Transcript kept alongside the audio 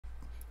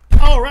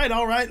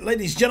All right,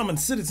 ladies, gentlemen,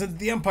 citizens of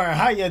the Empire,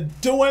 how you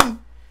doing?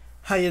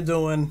 How you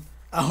doing?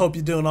 I hope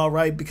you're doing all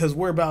right because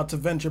we're about to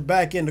venture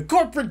back into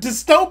corporate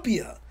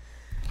dystopia.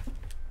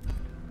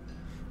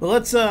 Well,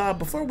 let's,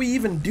 before we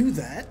even do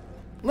that,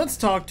 let's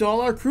talk to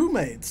all our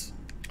crewmates.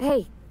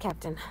 Hey,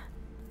 Captain.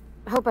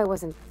 I hope I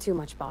wasn't too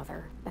much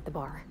bother at the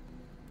bar.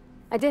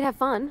 I did have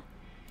fun,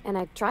 and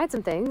I tried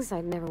some things I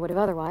never would have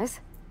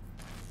otherwise.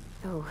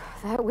 Oh,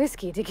 that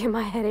whiskey did give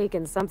my head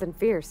aching something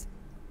fierce.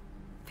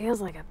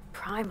 Feels like a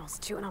primal's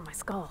chewing on my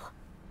skull.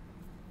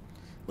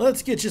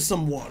 Let's get you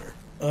some water.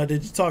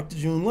 Did you talk to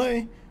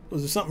Junlei?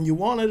 Was there something you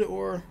wanted,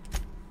 or...?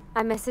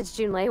 I messaged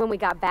Junlei when we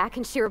got back,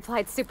 and she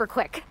replied super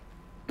quick.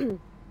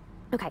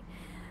 Okay.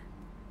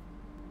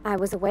 I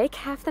was awake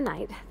half the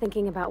night,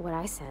 thinking about what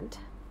I sent,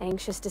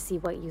 anxious to see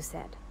what you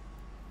said.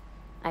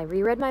 I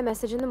reread my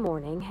message in the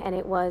morning, and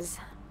it was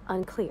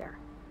unclear.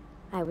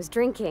 I was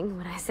drinking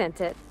when I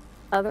sent it.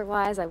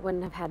 Otherwise, I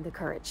wouldn't have had the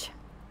courage.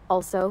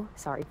 Also,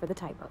 sorry for the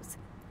typos.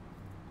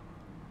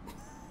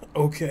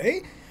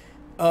 Okay.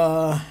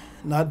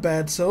 Not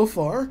bad so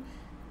far.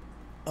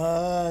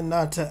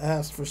 Not to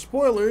ask for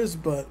spoilers,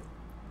 but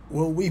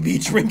will we be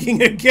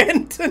drinking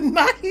again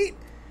tonight?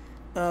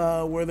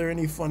 Were there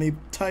any funny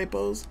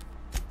typos?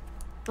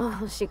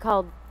 Oh, she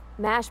called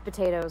mashed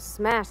potatoes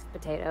smashed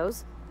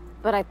potatoes,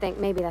 but I think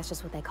maybe that's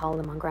just what they call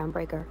them on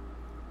Groundbreaker.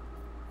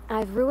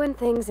 I've ruined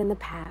things in the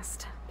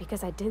past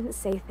because I didn't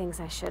say things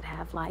I should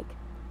have, like,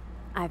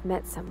 I've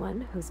met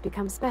someone who's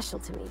become special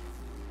to me.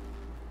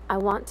 I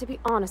want to be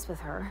honest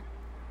with her,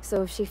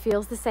 so if she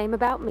feels the same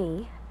about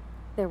me,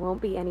 there won't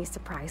be any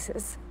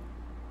surprises.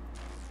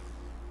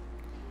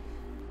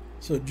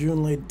 So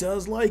Junlei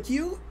does like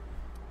you?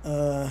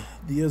 The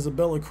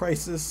Isabella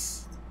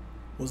crisis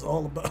was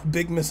all about a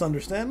big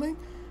misunderstanding?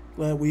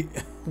 Glad we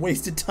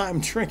wasted time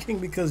drinking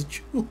because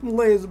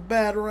Junlei is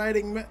bad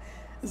writing.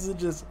 This is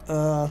just,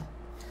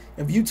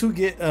 if you two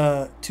get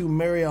to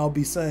marry, I'll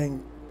be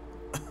saying,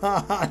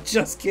 haha,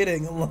 just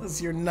kidding,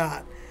 unless you're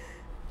not.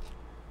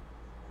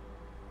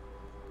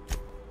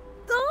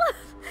 Oh,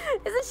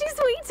 isn't she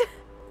sweet?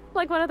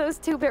 Like one of those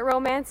two-bit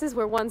romances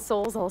where one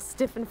soul's all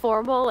stiff and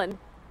formal and,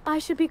 I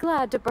should be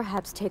glad to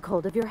perhaps take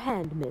hold of your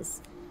hand, miss.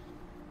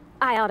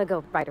 I ought to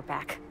go write her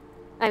back.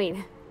 I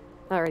mean,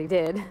 I already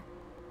did.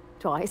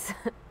 Twice.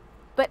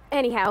 But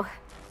anyhow,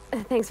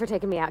 thanks for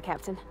taking me out,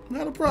 Captain.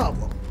 Not a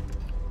problem.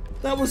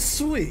 That was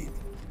sweet.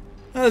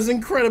 That was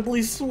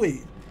incredibly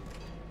sweet.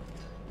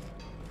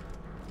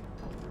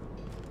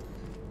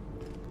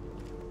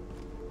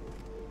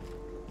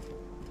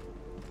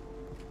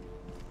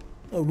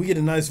 Oh, we get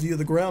a nice view of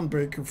the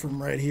Groundbreaker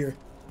from right here.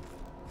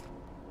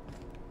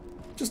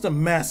 Just a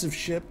massive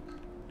ship.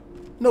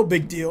 No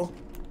big deal.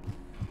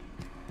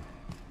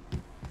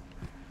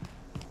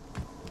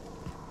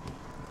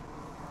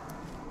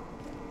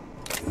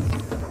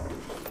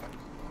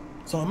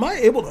 So am I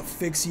able to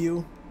fix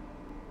you?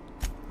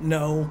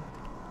 No.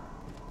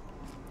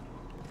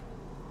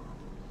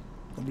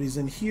 Nobody's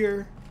in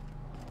here.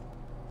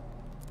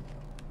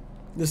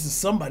 This is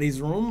somebody's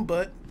room,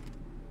 but...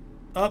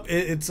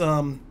 it's,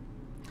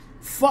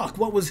 fuck,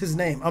 what was his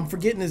name? I'm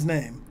forgetting his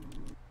name.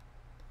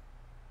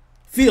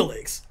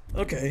 Felix.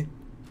 Okay.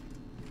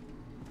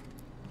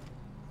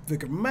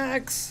 Vicar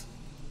Max.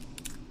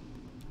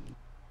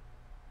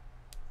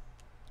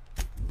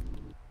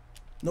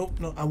 Nope,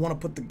 no, I want to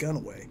put the gun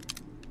away.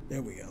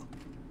 There we go.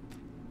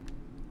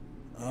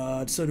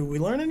 So did we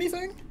learn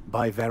anything?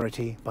 By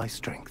verity, by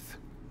strength.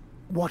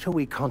 What are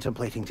we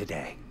contemplating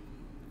today?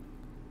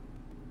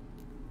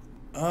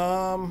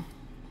 Wanted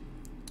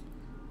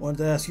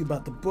to ask you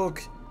about the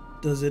book.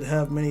 Does it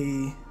have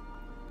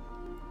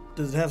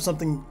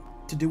something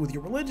to do with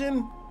your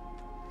religion?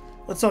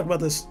 Let's talk about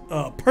this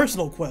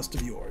personal quest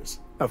of yours.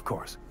 Of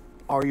course.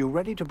 Are you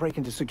ready to break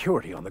into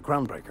security on the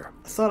Groundbreaker?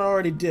 I thought I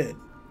already did.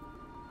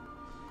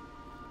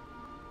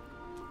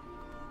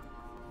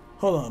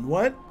 Hold on,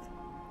 what?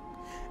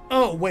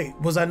 Oh, wait,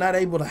 was I not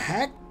able to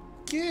hack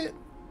it?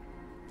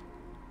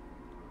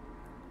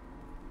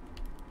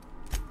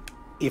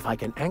 If I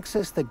can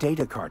access the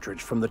data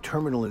cartridge from the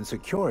terminal in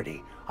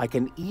security, I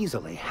can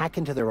easily hack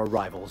into their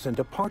arrivals and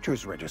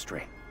departures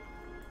registry.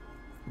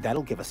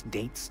 That'll give us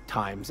dates,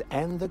 times,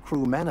 and the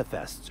crew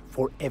manifests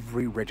for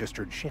every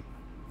registered ship.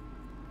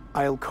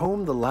 I'll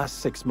comb the last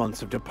 6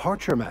 months of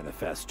departure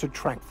manifests to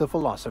track the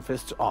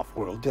Philosophist's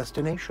off-world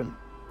destination.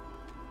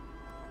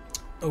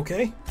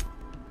 Okay.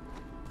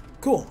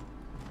 Cool.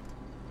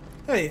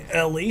 Hey,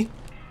 Ellie.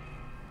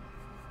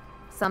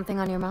 Something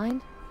on your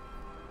mind?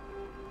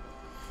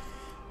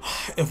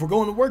 If we're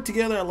going to work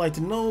together, I'd like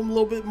to know a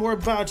little bit more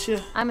about you.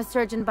 I'm a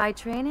surgeon by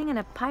training and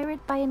a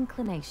pirate by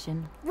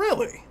inclination.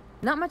 Really?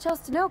 Not much else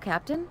to know,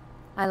 Captain.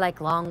 I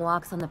like long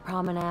walks on the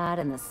promenade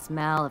and the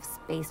smell of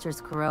Spacer's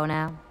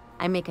Corona.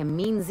 I make a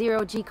mean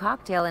zero-G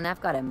cocktail and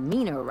I've got a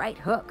meaner right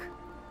hook.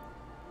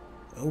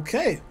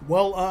 Okay.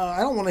 Well, I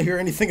don't want to hear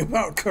anything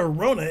about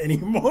Corona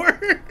anymore.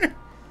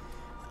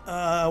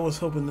 I was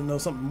hoping to know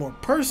something more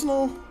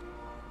personal.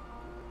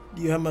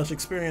 Do you have much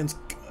experience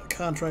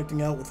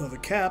contracting out with other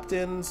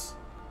captains?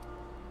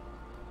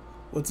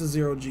 What's a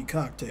zero-G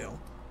cocktail?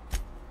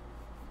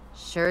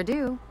 Sure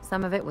do.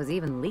 Some of it was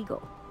even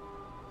legal.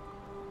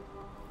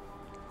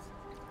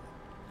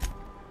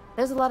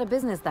 There's a lot of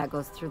business that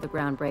goes through the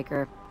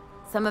Groundbreaker.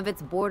 Some of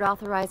it's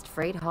board-authorized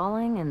freight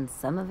hauling, and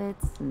some of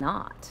it's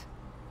not.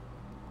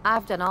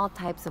 I've done all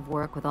types of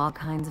work with all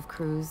kinds of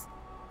crews.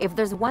 If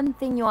there's one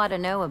thing you ought to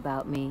know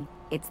about me,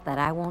 it's that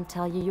I won't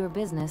tell you your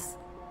business.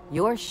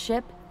 Your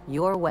ship,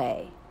 your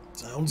way.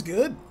 Sounds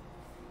good.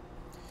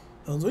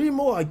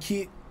 More I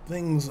keep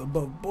things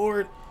above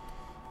board.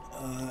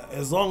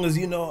 As long as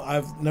you know,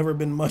 I've never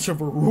been much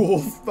of a rule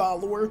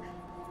follower.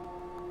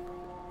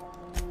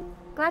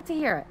 Glad to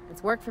hear it.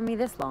 It's worked for me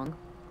this long.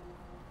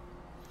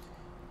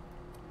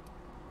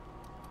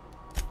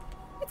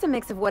 It's a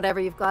mix of whatever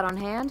you've got on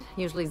hand.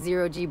 Usually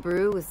zero-G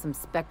brew with some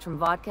Spectrum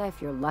vodka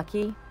if you're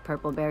lucky.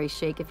 Purple berry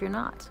shake if you're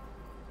not.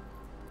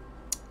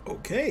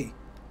 Okay.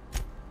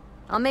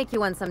 I'll make you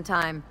one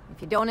sometime.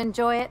 If you don't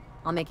enjoy it,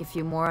 I'll make a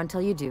few more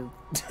until you do.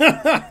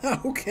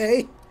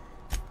 Okay.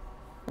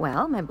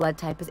 Well, my blood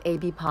type is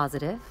AB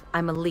positive.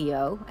 I'm a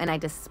Leo, and I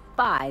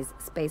despise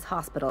Space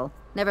Hospital.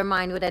 Never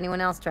mind what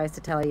anyone else tries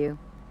to tell you.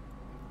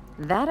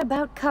 That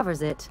about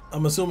covers it.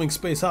 I'm assuming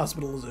Space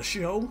Hospital is a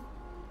show?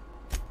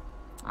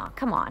 Aw,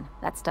 come on.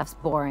 That stuff's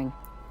boring.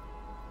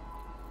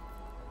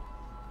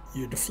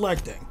 You're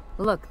deflecting.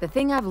 Look, the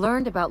thing I've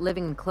learned about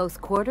living in close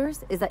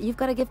quarters is that you've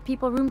got to give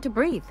people room to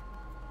breathe.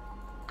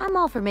 I'm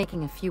all for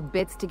making a few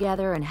bits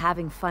together and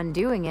having fun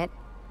doing it,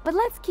 but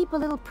let's keep a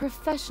little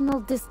professional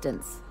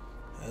distance.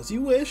 As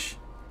you wish.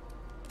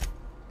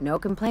 No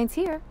complaints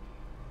here.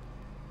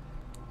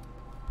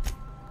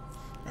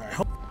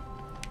 Alright.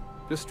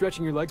 Just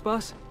stretching your legs,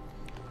 boss?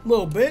 A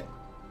little bit.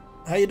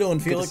 How you doing,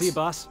 Good Felix? to see you,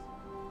 boss.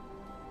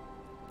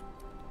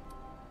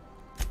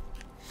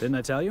 Didn't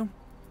I tell you?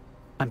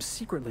 I'm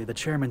secretly the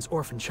chairman's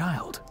orphan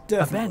child.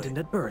 Definitely. Abandoned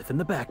at birth in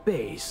the back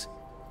bays.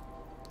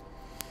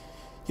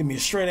 Give me a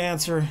straight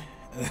answer.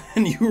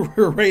 And you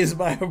were raised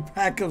by a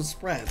pack of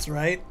sprats,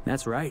 right?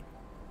 That's right.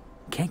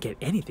 Can't get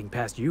anything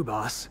past you,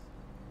 boss.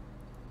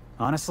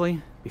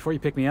 Honestly, before you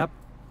picked me up,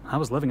 I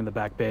was living in the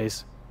back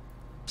bays.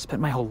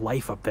 Spent my whole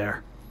life up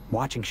there,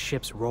 watching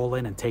ships roll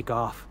in and take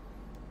off.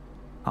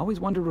 I always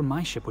wondered when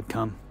my ship would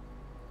come.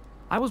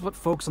 I was what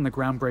folks on the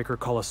Groundbreaker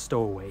call a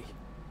stowaway.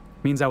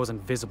 Means I was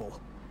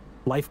invisible.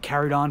 Life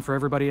carried on for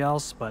everybody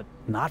else, but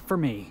not for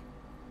me.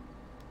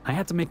 I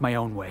had to make my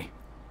own way.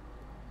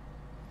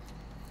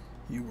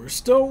 You were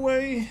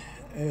stowaway.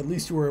 At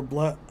least you were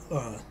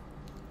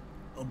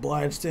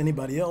obliged to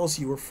anybody else.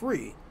 You were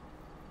free.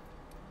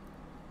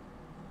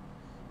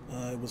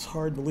 It was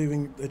hard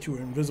believing that you were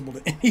invisible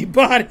to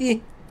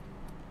anybody.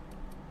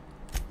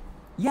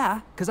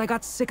 Yeah, because I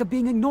got sick of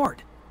being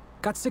ignored.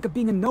 Got sick of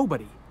being a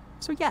nobody.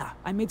 So yeah,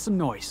 I made some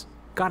noise.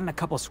 Got in a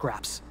couple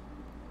scraps.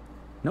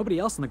 Nobody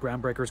else in the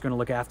Groundbreaker is going to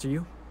look after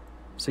you.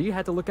 So you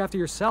had to look after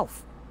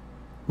yourself.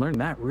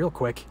 Learned that real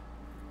quick.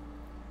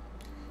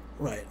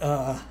 Right.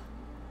 I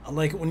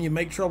like it when you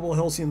make trouble.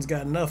 Halcyon's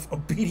got enough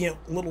obedient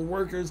little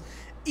workers.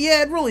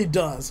 Yeah, it really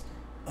does.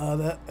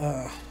 That's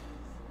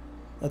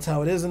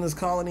how it is in this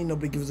colony.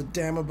 Nobody gives a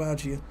damn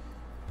about you.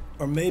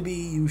 Or maybe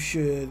you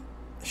should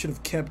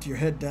have kept your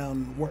head down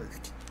and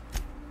worked.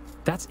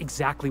 That's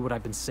exactly what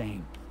I've been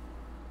saying.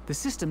 The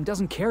system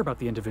doesn't care about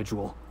the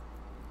individual.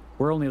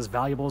 We're only as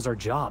valuable as our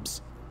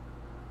jobs.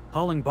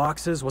 Hauling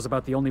boxes was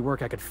about the only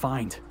work I could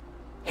find.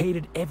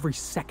 Hated every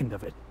second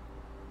of it.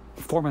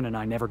 Foreman and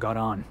I never got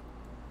on.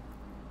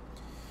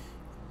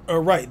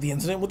 Right, the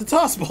incident with the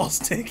tossball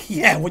stick.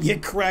 Yeah, when you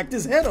cracked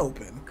his head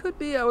open. Could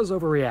be I was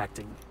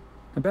overreacting.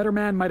 A better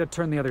man might have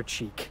turned the other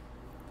cheek.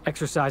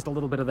 Exercised a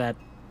little bit of that,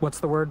 what's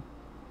the word?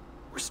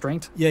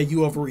 Restraint? Yeah, you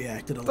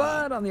overreacted a lot.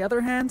 But on the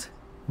other hand,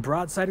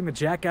 broadsiding the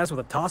jackass with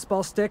a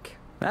tossball stick,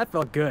 that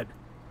felt good.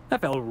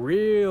 That felt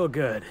real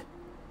good.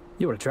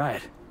 You ought to try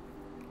it.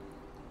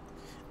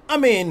 I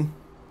mean,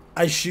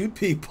 I shoot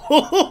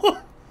people.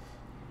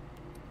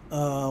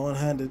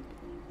 One-handed.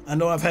 I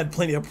know I've had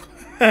plenty of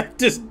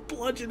practice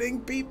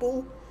bludgeoning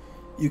people.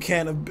 You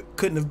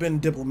couldn't have been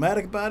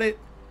diplomatic about it.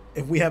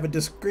 If we have a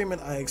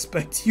disagreement, I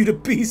expect you to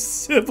be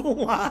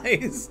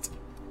civilized.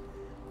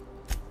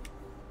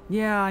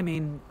 Yeah, I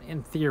mean,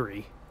 in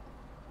theory.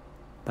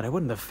 But I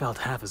wouldn't have felt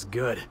half as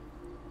good.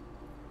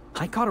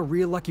 I caught a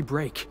real lucky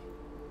break.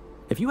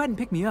 If you hadn't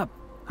picked me up,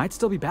 I'd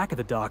still be back at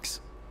the docks,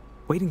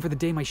 waiting for the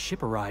day my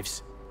ship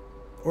arrives.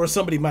 Or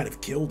somebody might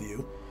have killed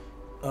you.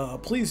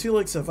 Please,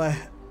 Felix, if I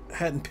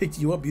hadn't picked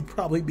you up, you'd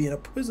probably be in a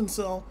prison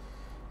cell.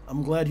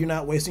 I'm glad you're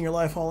not wasting your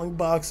life hauling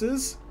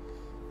boxes.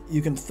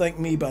 You can thank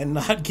me by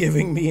not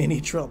giving me any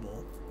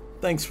trouble.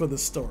 Thanks for the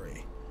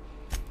story.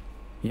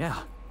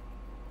 Yeah.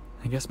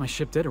 I guess my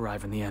ship did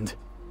arrive in the end.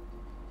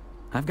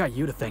 I've got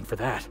you to thank for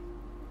that.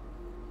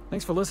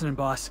 Thanks for listening,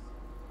 boss.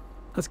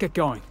 Let's get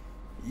going.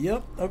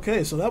 Yep,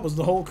 okay, so that was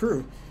the whole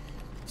crew.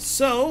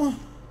 So,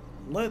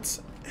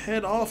 let's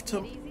head off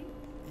to...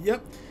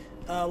 Yep,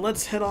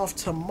 let's head off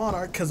to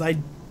Monarch, because I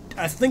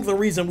think the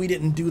reason we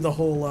didn't do the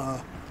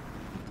whole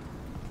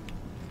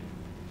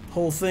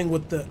thing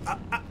with the...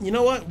 you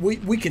know what?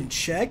 We can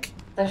check.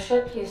 The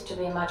ship used to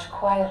be much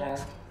quieter.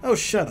 Oh,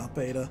 shut up,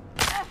 Ada.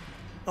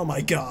 Oh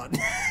my god.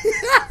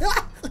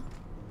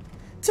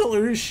 Tell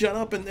her to shut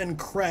up and then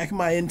crack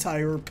my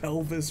entire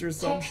pelvis or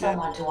some Take shit.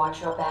 someone to watch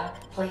your back,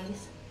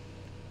 please.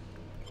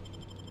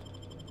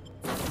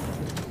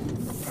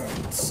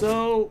 Alright,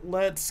 so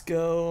let's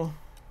go.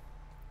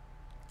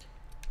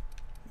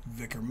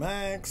 Vicar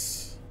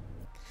Max.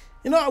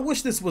 You know, I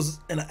wish this was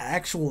an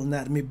actual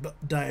anatomy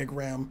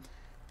diagram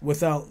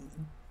with a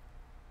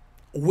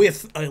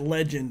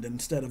legend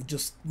instead of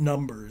just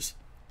numbers.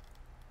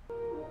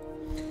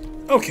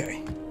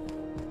 Okay.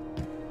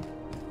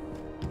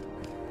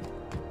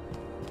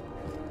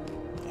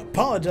 I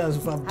apologize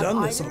if I've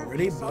done this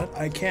already, but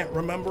I can't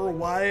remember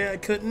why I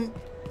couldn't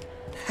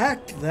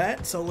hack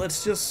that, so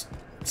let's just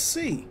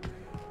see.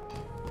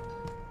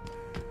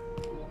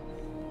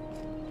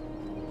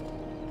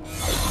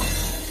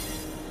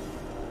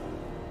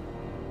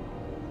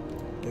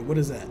 Wait, what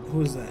is that?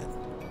 Who is that?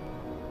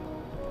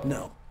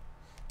 No.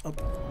 Oh,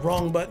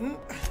 wrong button.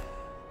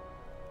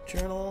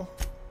 Journal.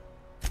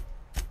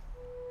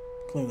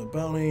 Claim the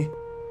bounty.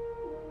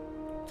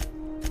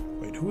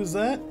 Wait, who is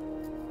that?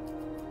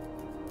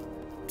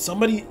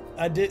 Somebody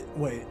I did.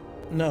 Wait,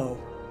 no.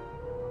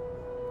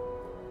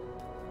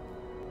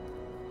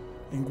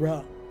 In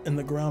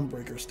the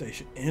groundbreaker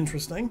station.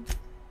 Interesting.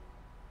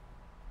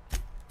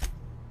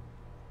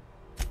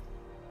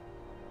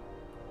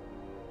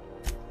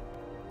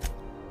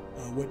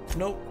 What?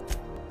 Nope.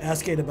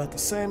 Ask Kate about the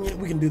SAM unit.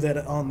 We can do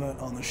that on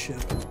the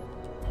ship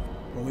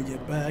when we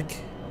get back.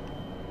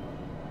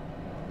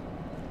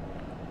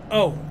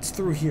 Oh, it's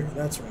through here.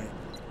 That's right.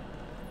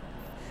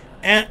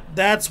 And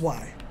that's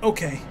why.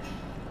 Okay.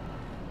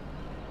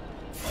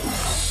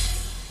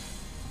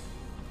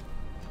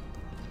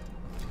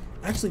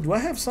 Actually, do I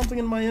have something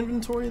in my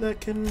inventory that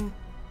can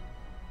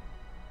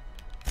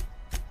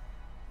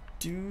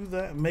do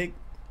that? Make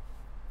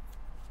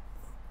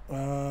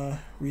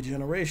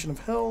regeneration of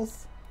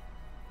health.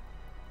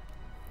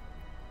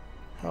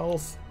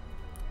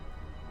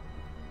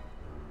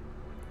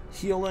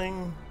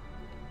 Healing.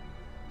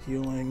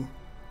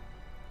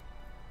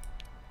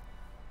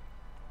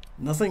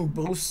 Nothing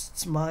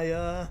boosts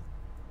my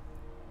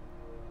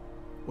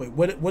wait,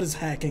 what is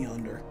hacking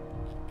under?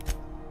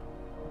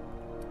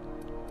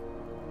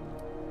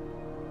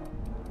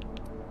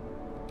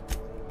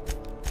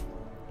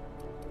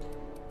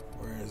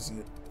 Where is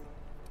it?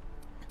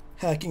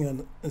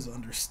 Hacking is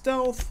under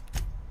stealth,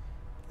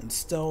 and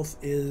stealth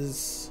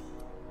is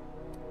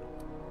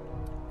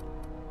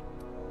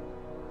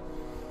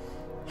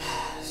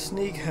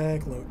sneak,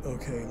 hack,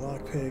 okay,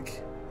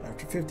 lockpick.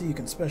 After 50 you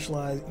can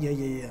specialize.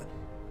 Yeah.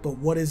 But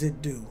what does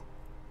it do?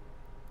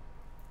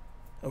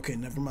 Okay,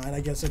 never mind. I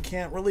guess I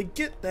can't really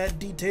get that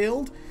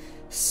detailed.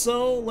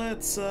 So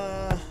let's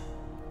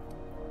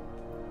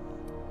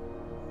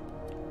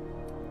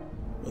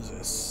what's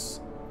this?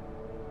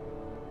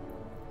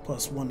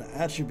 +1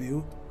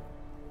 attribute.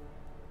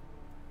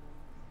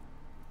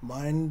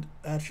 Mind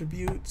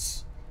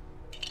attributes.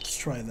 Let's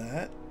try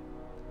that.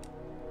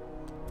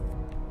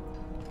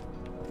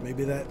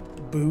 Maybe that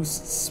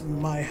boosts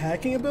my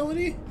hacking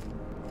ability?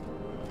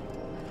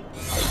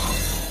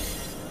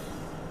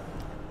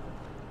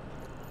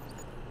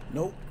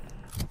 Nope.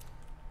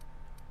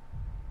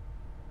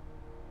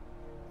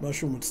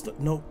 Mushroom would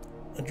nope.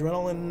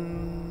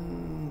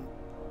 Adrenaline.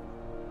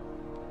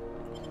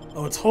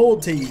 Oh, it's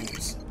hold to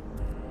use.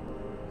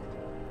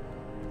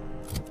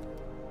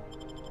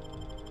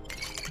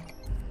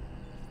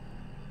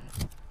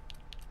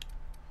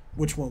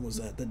 Which one was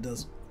that? That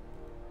does.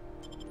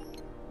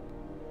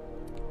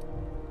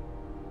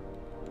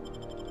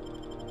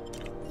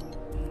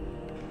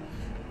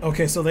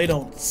 Okay, so they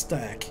don't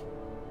stack.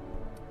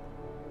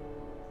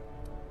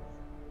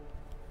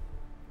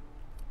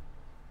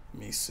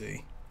 Let me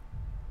see.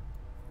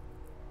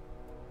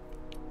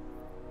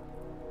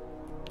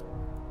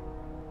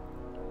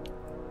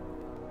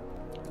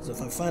 Because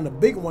if I find a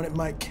big one, it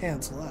might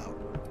cancel out.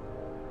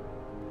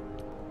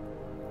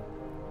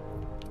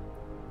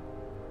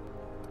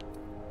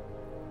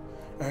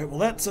 Alright, well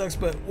that sucks,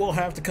 but we'll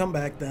have to come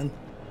back then.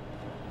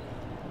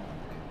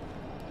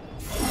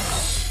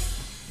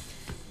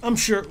 I'm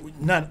sure,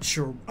 not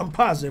sure, I'm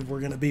positive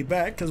we're going to be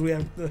back because we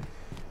have to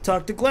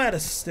talk to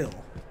Gladys still.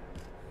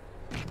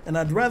 And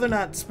I'd rather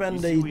not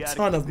spend a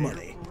ton of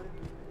money.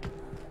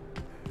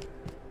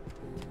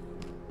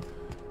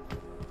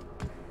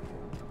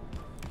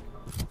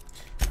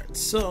 Alright,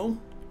 so,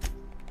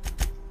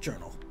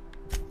 journal.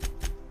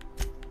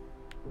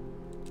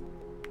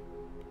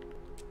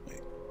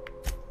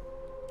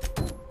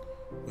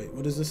 Wait,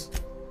 what is this?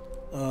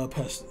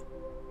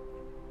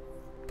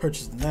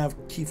 Purchase the nav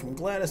key from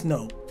Gladys.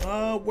 No.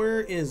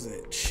 Where is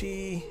it?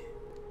 She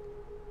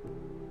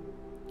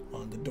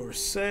on the door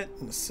set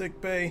in the sick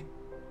bay.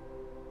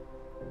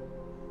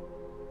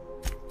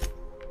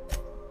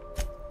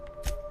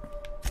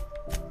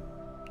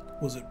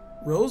 Was it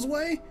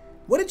Roseway?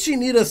 What did she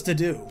need us to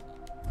do?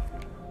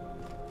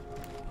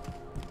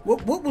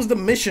 What was the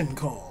mission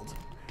called?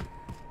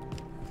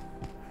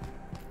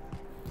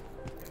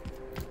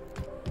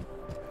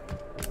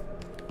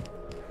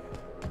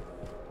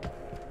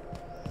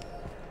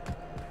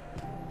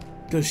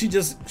 Because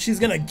she's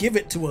gonna give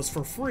it to us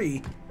for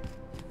free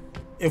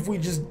if we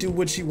just do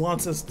what she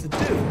wants us to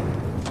do.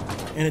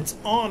 And it's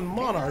on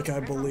Monarch,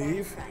 I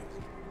believe.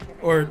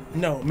 Or,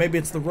 no, maybe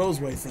it's the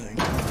Roseway thing.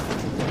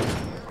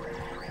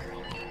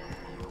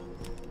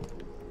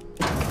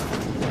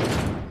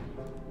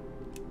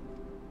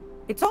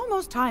 It's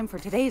almost time for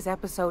today's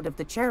episode of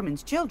The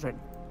Chairman's Children.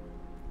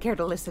 Care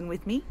to listen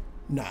with me?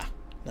 Nah.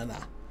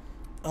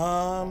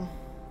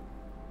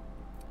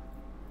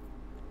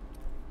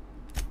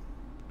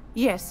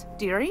 Yes,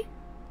 dearie?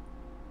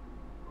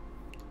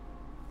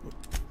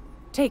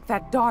 Take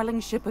that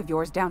darling ship of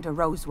yours down to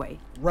Roseway.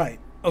 Right.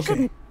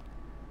 Okay.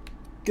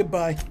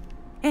 Goodbye.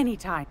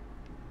 Anytime.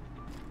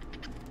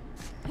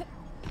 Alright,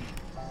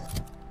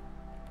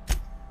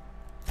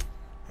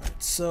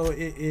 so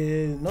it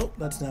is... Nope,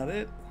 that's not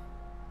it.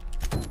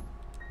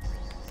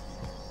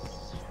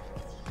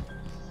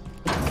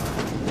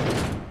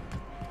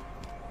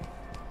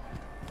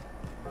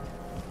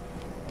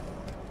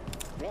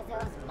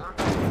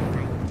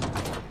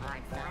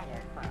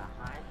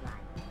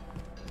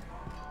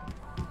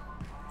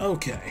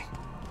 Okay.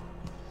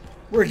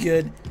 We're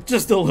good.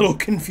 Just a little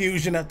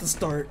confusion at the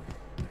start.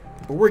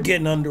 But we're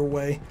getting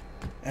underway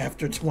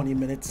after 20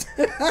 minutes.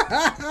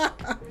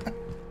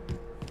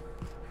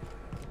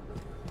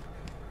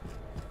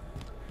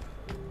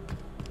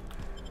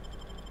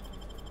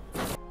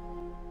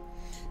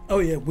 Oh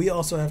yeah, we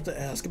also have to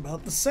ask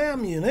about the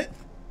SAM unit,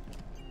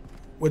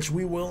 which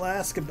we will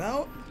ask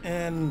about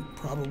and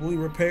probably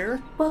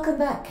repair. Welcome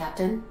back,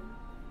 Captain.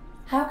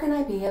 How can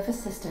I be of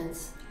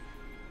assistance?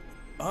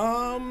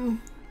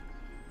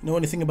 Know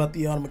anything about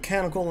the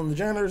automechanical in the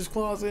janitor's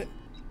closet?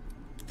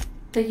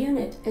 The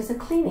unit is a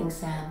cleaning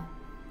SAM.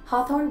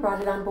 Hawthorne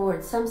brought it on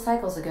board some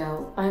cycles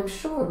ago, I'm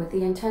sure with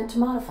the intent to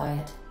modify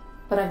it,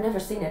 but I've never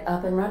seen it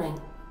up and running.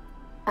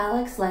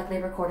 Alex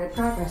likely recorded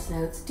progress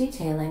notes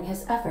detailing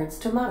his efforts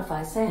to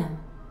modify SAM.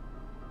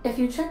 If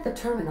you check the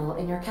terminal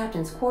in your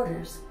captain's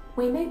quarters,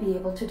 we may be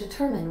able to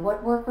determine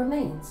what work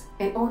remains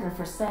in order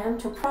for SAM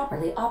to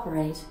properly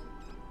operate.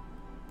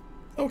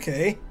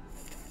 Okay.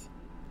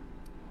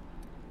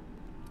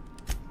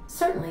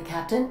 Certainly,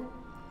 Captain.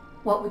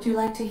 What would you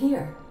like to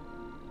hear?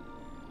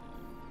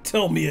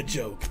 Tell me a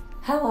joke.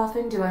 How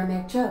often do I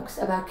make jokes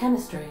about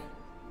chemistry?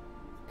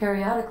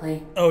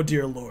 Periodically. Oh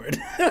dear Lord.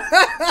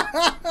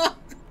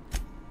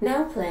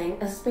 Now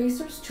playing a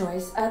Spacer's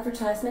Choice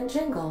advertisement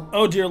jingle.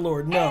 Oh dear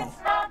Lord, no. It's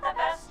not the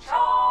best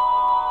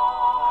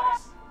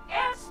choice.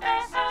 It's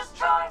Spacer's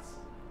Choice.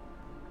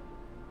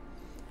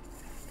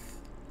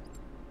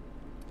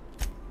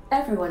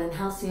 Everyone in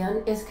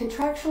Halcyon is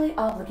contractually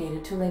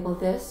obligated to label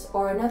this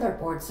or another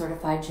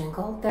board-certified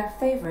jingle their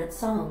favorite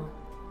song.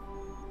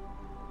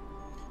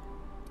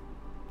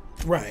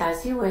 Right.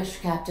 As you wish,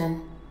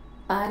 Captain.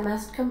 I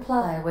must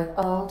comply with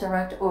all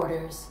direct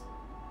orders.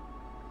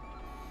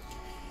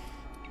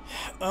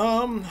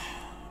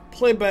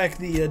 Play back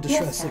the distress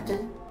Yes, signal.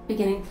 Captain.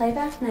 Beginning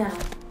playback now.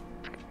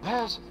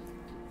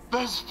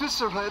 There's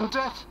viscera and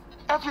death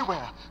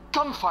everywhere.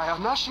 Gunfire,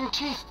 gnashing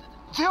teeth.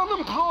 The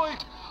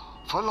unemployed.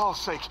 For law's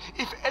sake,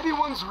 if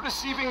anyone's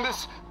receiving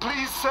this,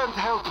 please send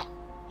help.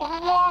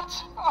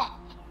 What?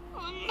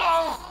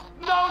 No!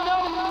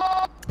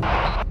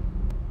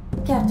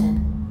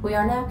 Captain, we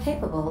are now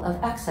capable of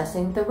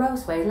accessing the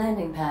Roseway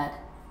landing pad.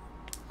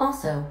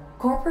 Also,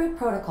 corporate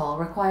protocol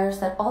requires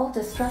that all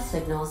distress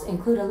signals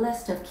include a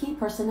list of key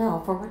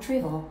personnel for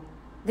retrieval.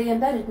 The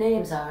embedded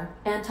names are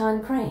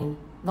Anton Crane,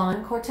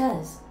 Vaughn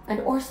Cortez, and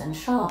Orson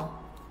Shaw.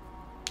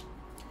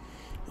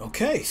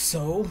 Okay,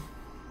 so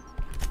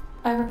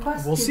I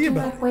request we'll see you do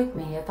about not it. wake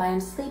me if I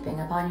am sleeping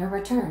upon your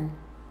return.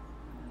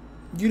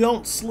 You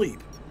don't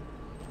sleep.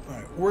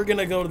 Alright, we're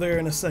gonna go there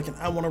in a second.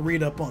 I want to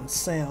read up on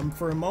Sam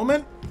for a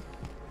moment.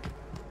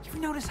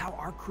 You notice how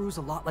our crew's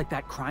a lot like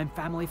that crime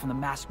family from the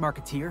Masked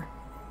Marketeer?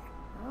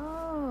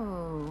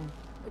 Oh,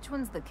 which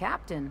one's the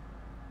captain?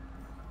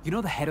 You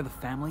know the head of the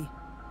family?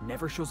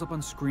 Never shows up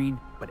on screen,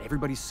 but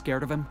everybody's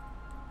scared of him?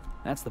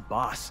 That's the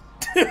boss.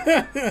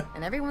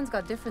 And everyone's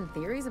got different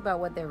theories about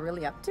what they're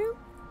really up to?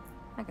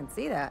 I can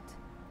see that.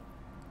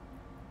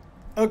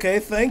 Okay,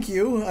 thank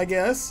you, I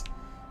guess.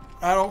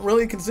 I don't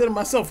really consider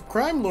myself a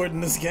crime lord in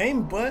this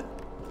game, but...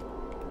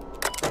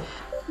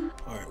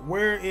 Alright,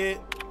 where it...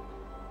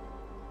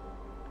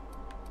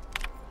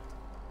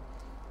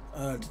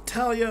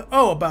 Talia.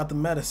 Oh, about the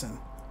medicine.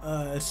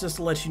 It's just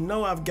to let you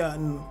know I've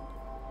gotten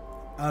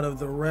out of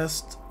the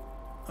rest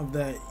of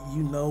that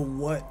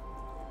you-know-what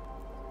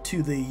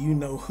to the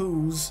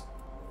you-know-who's.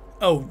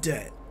 Oh,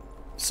 dead.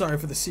 Sorry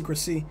for the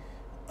secrecy.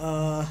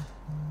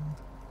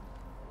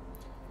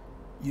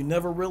 You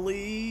never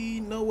really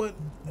know what...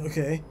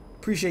 Okay.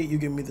 Appreciate you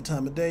giving me the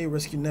time of day.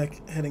 Risk your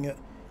neck heading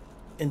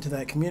into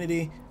that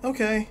community.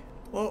 Okay.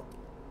 Well...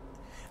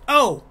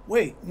 Oh!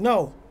 Wait.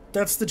 No.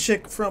 That's the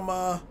chick from,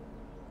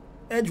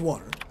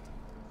 Edgewater.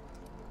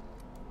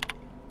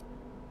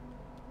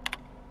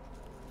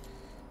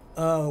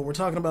 We're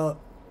talking about...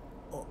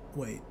 Oh,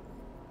 wait.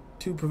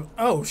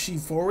 Oh, she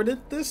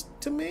forwarded this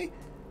to me?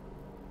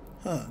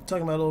 Huh.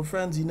 Talking about old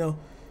friends, you know.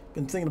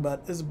 Been thinking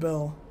about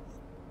Isabel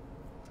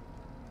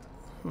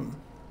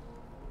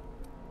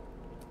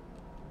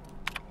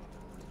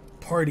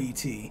Party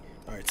tea.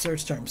 Alright,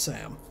 search term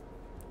Sam.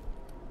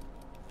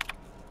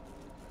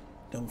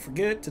 Don't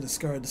forget to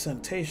discard the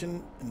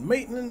sanitation and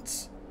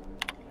maintenance.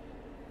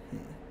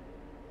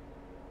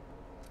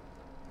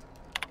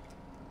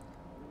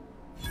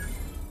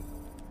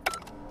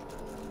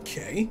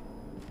 Okay.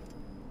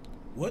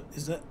 What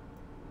is that?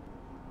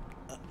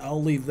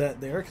 I'll leave that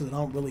there because I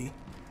don't really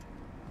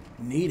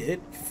need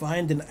it.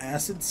 Find an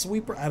acid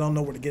sweeper. I don't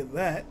know where to get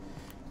that.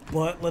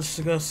 But let's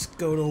just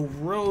go to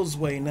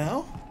Roseway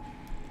now.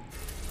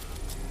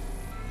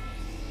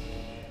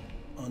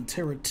 On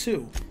Terra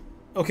 2.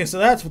 Okay, so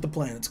that's what the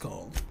planet's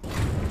called.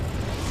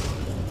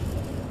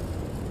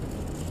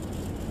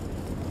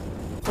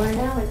 We're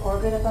now in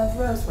orbit above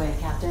Roseway,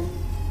 Captain.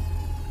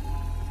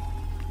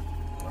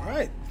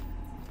 Alright.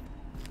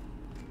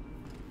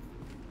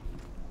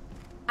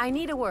 I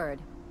need a word.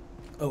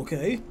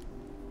 Okay.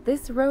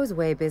 This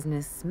Roseway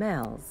business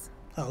smells.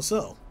 How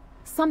so?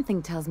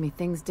 Something tells me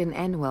things didn't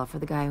end well for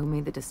the guy who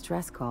made the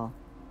distress call.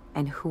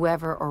 And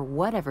whoever or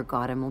whatever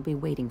got him will be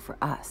waiting for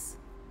us.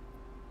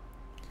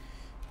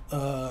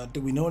 Do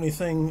we know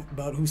anything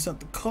about who sent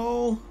the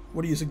call?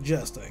 What are you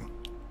suggesting?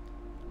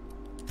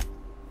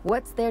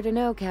 What's there to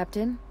know,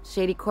 Captain?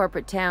 Shady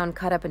corporate town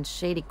caught up in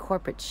shady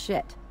corporate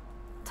shit.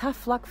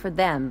 Tough luck for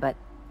them, but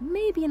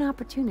maybe an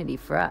opportunity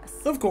for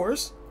us. Of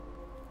course.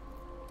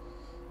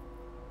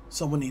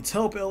 Someone needs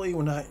help, Ellie.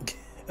 We're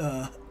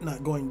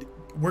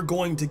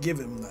going to give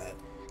him that.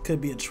 Could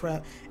be a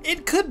trap.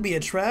 It could be a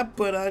trap,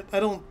 but I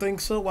don't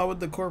think so. Why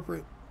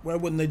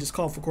wouldn't they just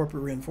call for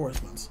corporate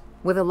reinforcements?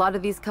 With a lot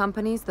of these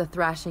companies, the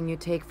thrashing you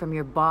take from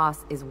your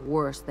boss is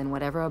worse than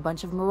whatever a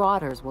bunch of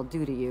marauders will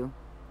do to you.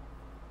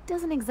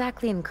 Doesn't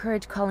exactly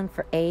encourage calling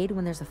for aid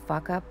when there's a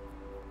fuck-up.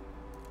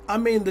 I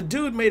mean, the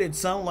dude made it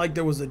sound like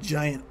there was a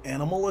giant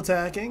animal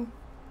attacking.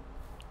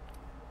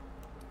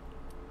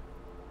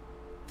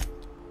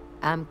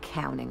 I'm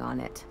counting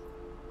on it.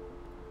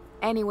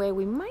 Anyway,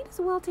 we might as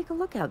well take a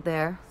look out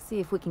there,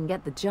 see if we can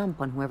get the jump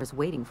on whoever's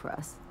waiting for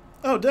us.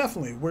 Oh,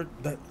 definitely.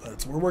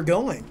 That's where we're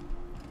going.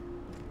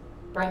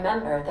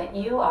 Remember that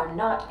you are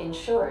not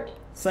insured.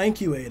 Thank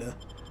you, Ada.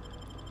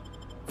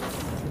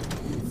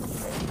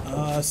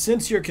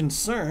 Since you're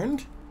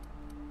concerned,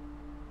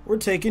 we're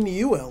taking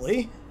you,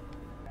 Ellie.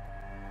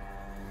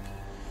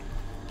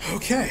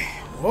 Okay,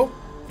 well,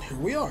 here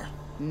we are.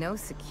 No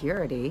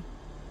security.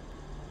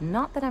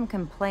 Not that I'm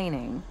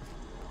complaining.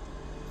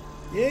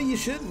 Yeah, you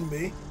shouldn't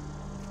be.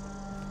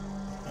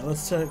 Now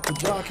let's check the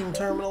docking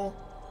terminal.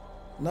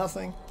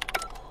 Nothing.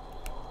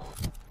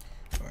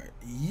 Alright,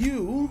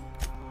 you,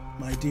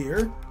 my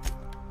dear,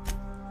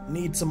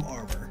 need some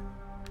armor.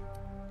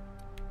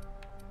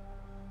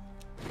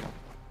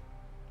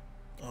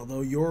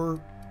 Although your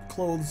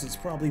clothes is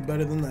probably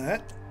better than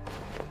that.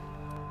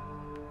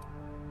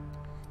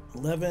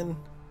 11,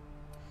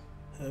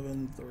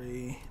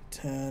 3,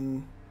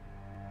 10,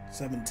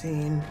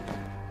 17.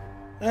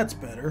 That's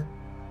better.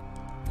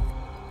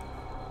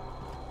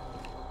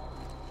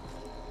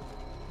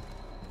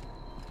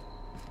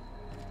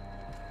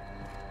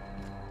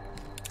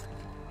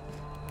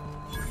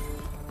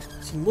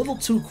 It's a little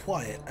too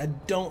quiet. I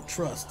don't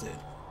trust it.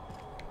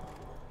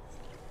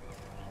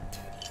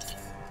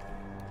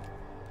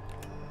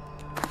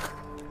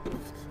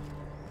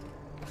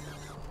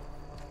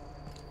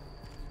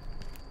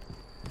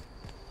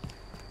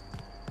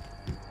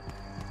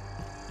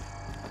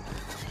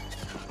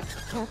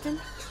 Captain,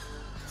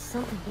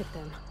 something hit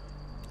them.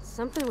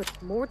 Something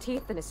with more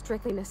teeth than is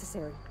strictly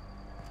necessary.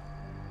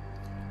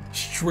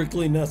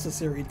 Strictly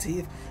necessary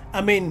teeth?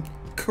 I mean,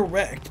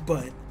 correct,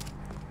 but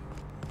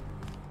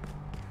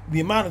the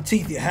amount of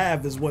teeth you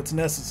have is what's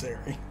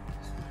necessary.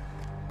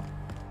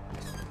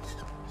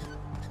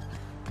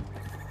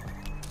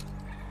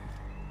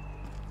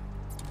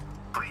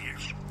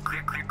 Please,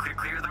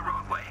 clear the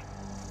roadway.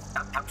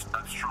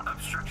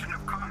 Obstruction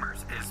of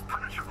commerce is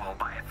punishable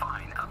by a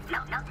fine of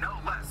no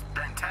less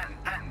than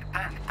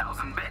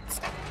 10,000 bits.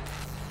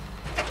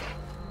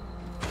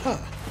 Huh.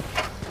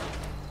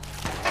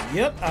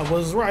 Yep, I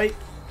was right.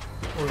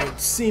 Or it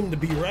seemed to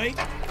be right.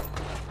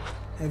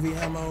 Heavy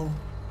ammo.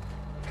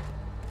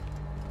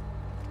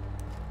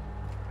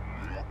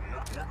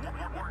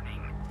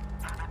 Warning.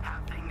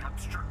 Having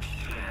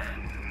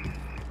obstruction.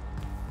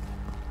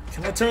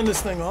 Can I turn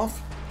this thing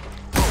off?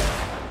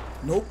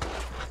 Nope.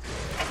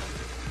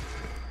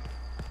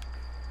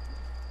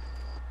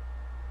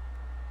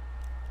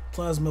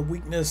 Plasma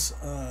weakness.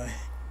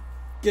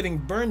 Getting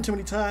burned too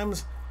many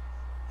times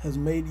has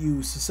made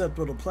you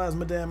susceptible to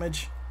plasma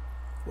damage.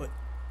 What?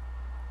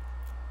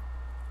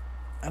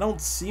 I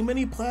don't see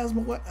many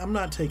plasma. I'm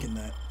not taking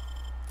that.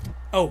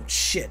 Oh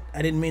shit!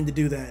 I didn't mean to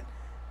do that.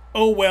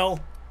 Oh well.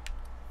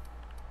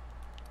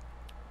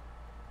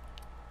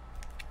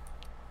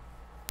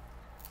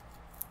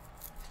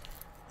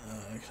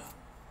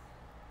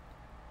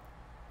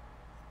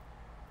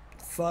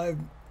 Five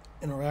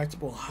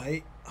interactable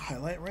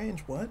highlight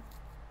range. What?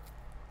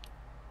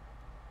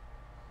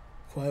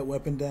 Quiet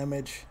weapon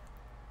damage.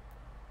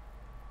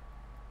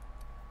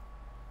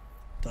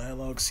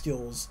 Dialogue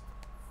skills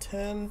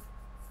 10.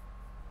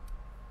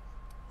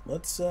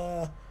 Let's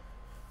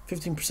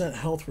 15%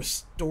 health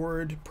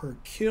restored per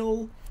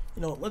kill.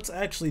 You know, let's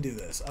actually do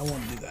this. I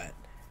want to do that.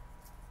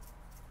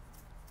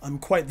 I'm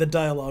quite the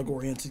dialogue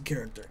oriented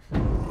character.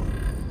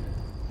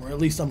 Or at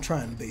least I'm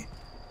trying to be.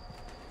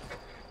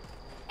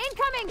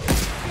 Incoming!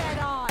 Get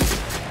on!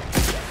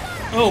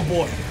 Oh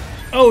boy.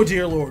 Oh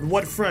dear lord,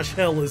 what fresh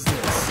hell is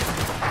this?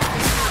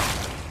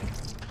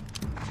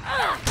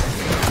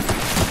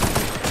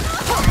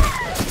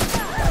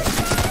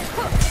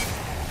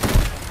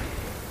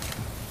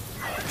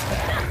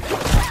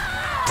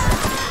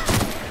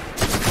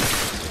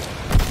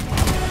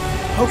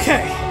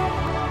 Okay. I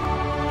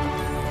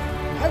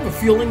have a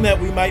feeling that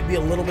we might be a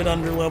little bit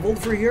underleveled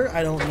for here.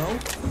 I don't know.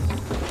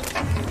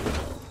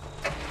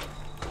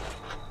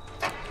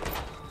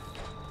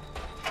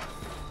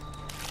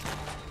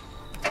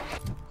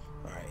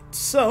 Alright,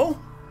 so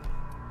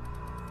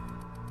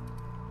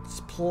let's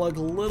plug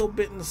a little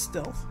bit into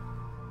stealth.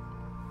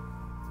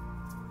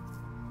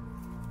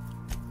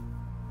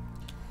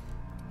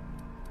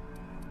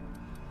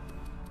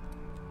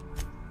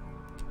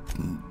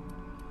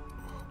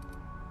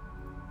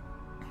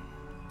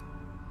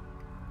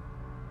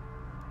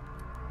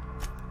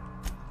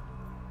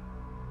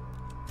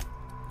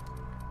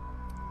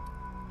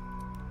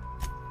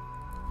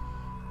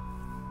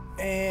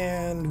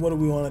 And what do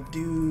we want to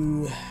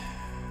do?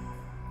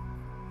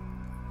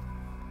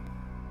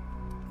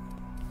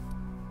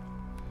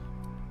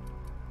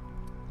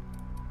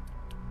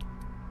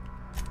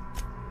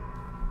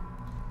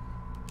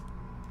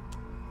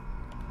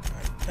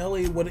 Alright,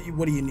 Ellie, what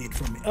do you need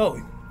from me? Oh,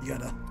 you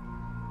gotta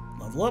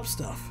level up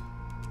stuff.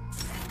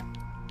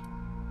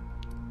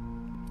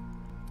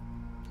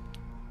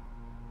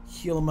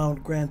 Heal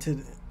amount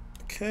granted.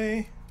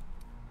 Okay.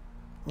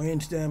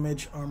 Range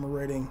damage, armor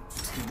rating.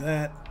 Let's do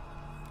that.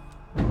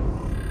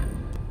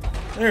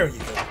 There you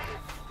go.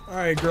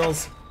 Alright,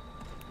 girls.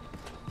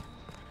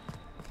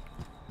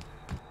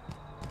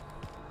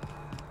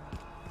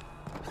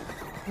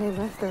 They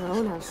left their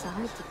own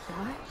outside to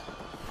die?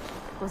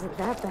 Was it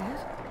that bad?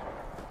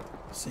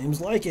 Seems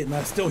like it, and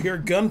I still hear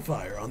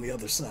gunfire on the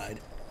other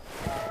side.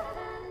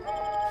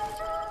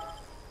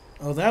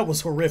 Oh, that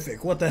was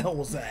horrific. What the hell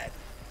was that?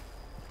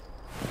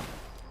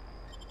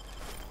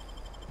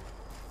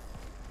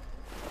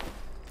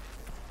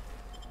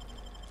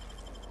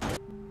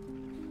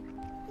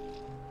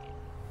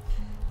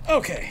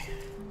 Okay.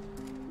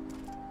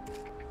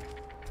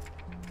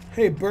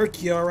 Hey,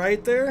 Burke, you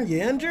alright there?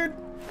 You injured?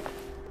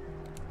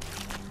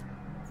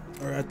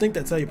 Or I think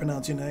that's how you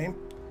pronounce your name.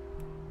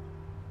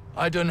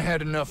 I done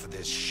had enough of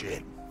this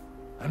shit.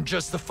 I'm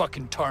just the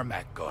fucking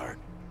tarmac guard.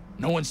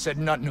 No one said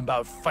nothing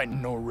about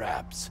fighting no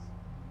raps.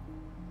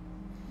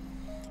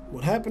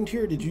 What happened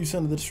here? Did you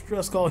send the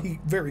distress call? He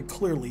very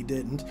clearly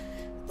didn't.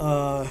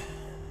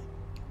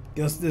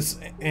 Guess this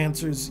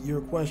answers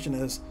your question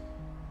as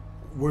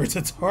where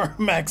the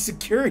tarmac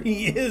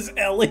security is,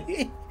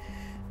 Ellie.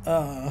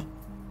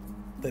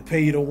 They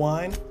pay you to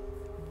whine?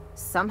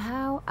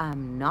 Somehow,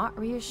 I'm not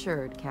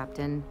reassured,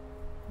 Captain.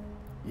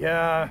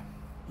 Yeah,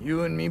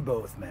 you and me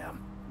both,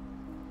 ma'am.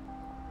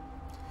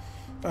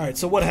 Alright,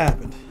 so what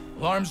happened?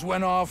 Alarms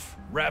went off,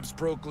 raps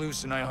broke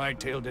loose, and I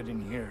hightailed it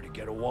in here to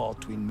get a wall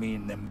between me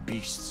and them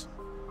beasts.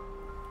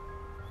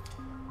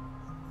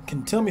 Can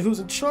you tell me who's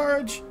in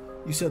charge?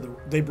 You said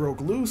they broke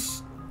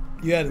loose.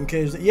 You had them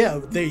caged. Yeah,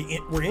 they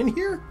were in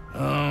here?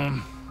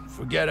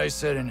 Forget I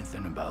said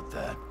anything about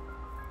that.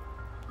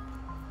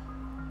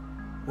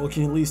 Well,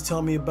 can you at least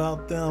tell me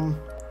about them?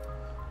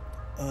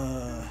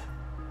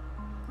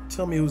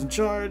 Tell me who's in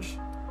charge.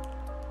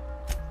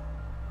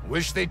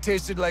 Wish they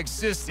tasted like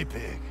Sissy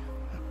Pig.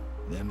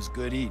 Them's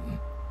good eating.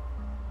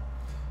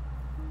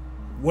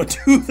 What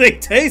do they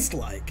taste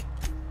like?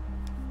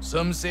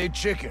 Some say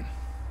chicken.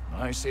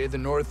 I say the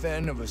north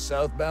end of a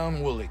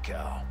southbound woolly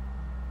cow.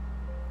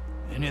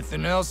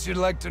 Anything else you'd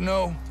like to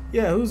know?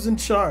 Yeah, who's in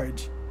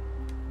charge?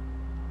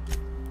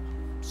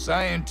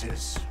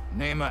 Scientist,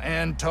 name of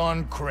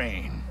Anton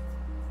Crane.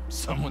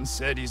 Someone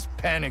said he's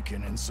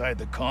panicking inside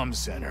the comm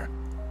center.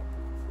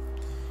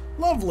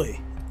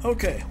 Lovely.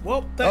 Okay,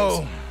 well, thanks.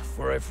 Oh,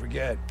 before I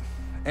forget,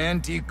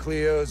 Auntie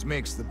Cleo's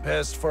makes the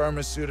best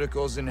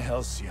pharmaceuticals in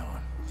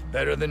Halcyon.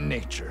 Better than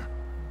nature.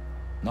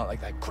 Not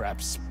like that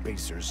crap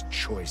Spacer's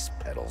Choice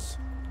pedals.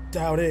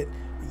 Doubt it.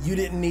 You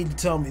didn't need to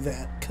tell me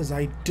that, because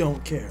I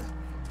don't care.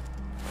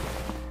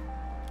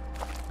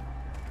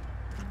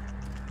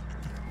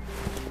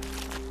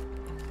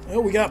 Oh,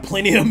 we got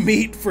plenty of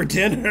meat for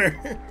dinner.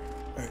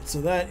 Alright,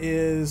 so that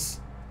is...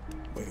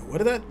 Wait,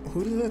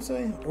 who did that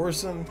say?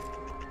 Orson,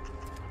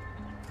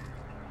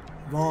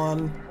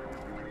 Vaughn,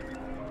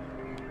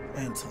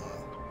 Anton.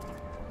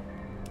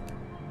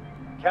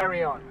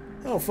 Carry on.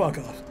 Oh, fuck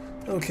off.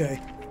 Okay.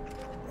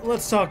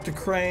 Let's talk to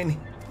Crane.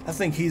 I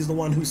think he's the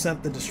one who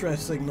sent the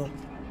distress signal.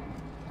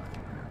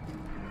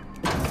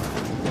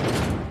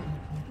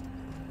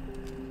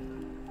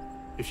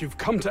 If you've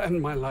come to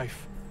end my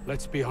life,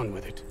 let's be on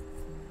with it.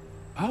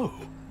 Oh,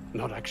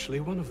 not actually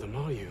one of them,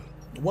 are you?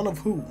 One of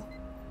who?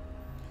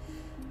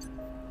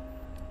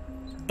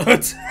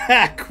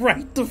 Attack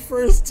right the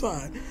first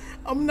time.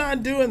 I'm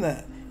not doing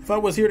that. If I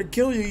was here to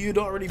kill you, you'd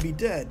already be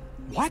dead.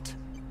 What?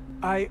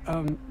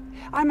 I'm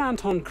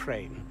Anton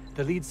Crane,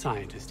 the lead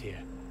scientist here.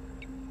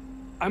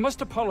 I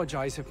must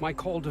apologize if my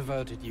call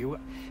diverted you.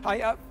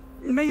 I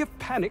may have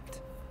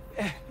panicked.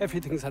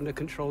 Everything's under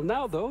control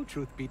now, though,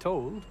 truth be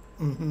told.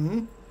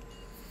 Mm-hmm.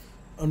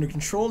 Under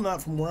control,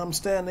 not from where I'm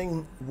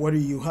standing. What are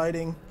you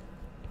hiding?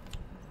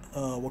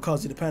 What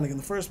caused you to panic in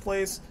the first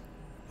place?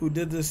 Who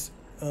did this?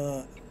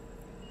 Who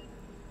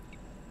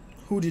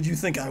did you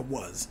think I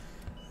was?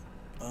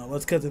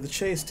 Let's cut to the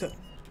chase.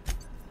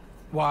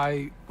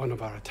 Why, one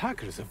of our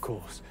attackers, of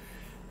course.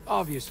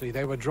 Obviously,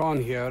 they were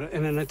drawn here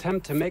in an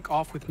attempt to make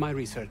off with my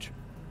research.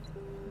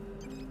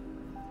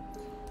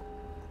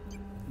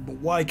 But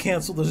why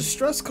cancel the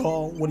distress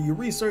call? What are you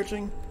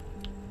researching?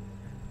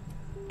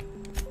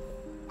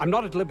 I'm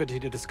not at liberty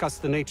to discuss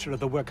the nature of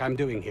the work I'm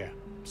doing here.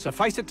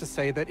 Suffice it to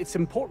say that its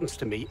importance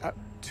to me,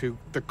 to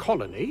the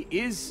colony,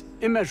 is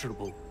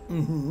immeasurable.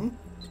 Mm-hmm.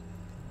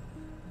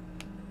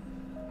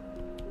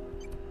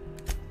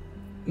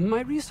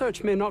 My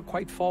research may not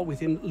quite fall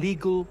within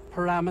legal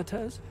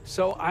parameters,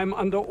 so I'm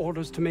under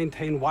orders to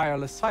maintain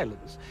wireless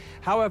silence.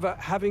 However,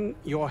 having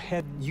your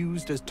head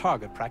used as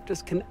target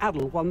practice can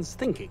addle one's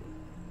thinking.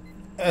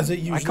 As it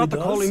usually does. I got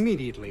the call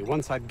immediately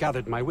once I'd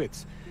gathered my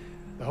wits.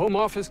 The Home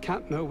Office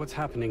can't know what's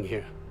happening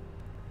here.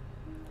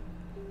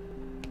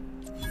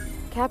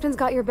 Captain's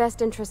got your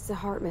best interests at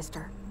heart,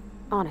 mister.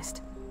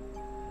 Honest.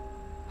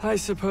 I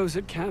suppose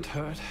it can't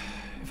hurt.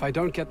 If I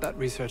don't get that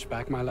research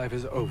back, my life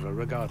is over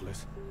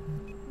regardless.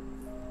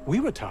 We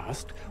were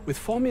tasked with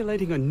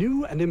formulating a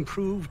new and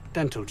improved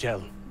dental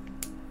gel.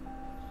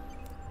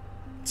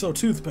 So,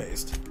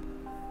 toothpaste.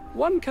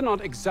 One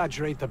cannot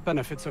exaggerate the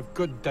benefits of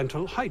good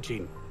dental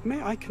hygiene.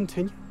 May I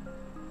continue?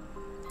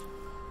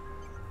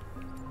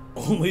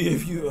 Only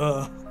if you,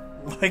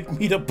 like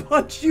me to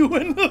punch you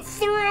in the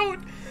throat!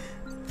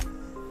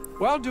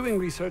 While doing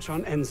research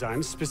on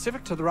enzymes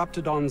specific to the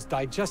Raptidon's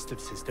digestive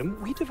system,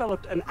 we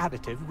developed an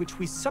additive which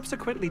we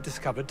subsequently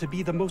discovered to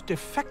be the most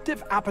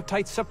effective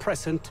appetite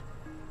suppressant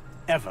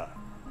ever.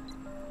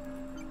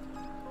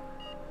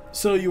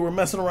 So you were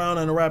messing around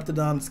in a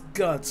Raptidon's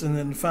guts and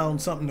then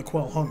found something to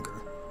quell hunger.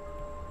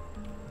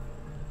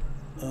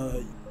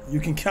 You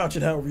can couch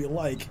it however you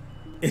like.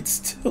 It's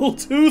still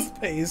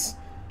toothpaste.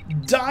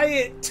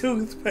 Diet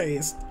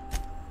toothpaste.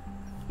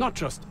 Not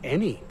just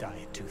any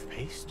diet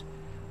toothpaste.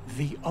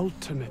 The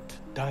ultimate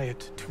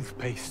diet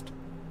toothpaste.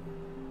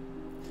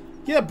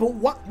 Yeah, but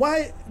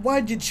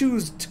why'd you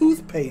choose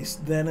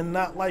toothpaste then and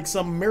not like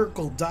some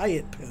miracle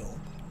diet pill?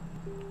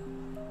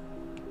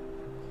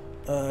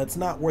 It's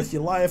not worth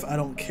your life. I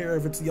don't care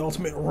if it's the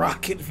ultimate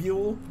rocket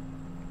fuel.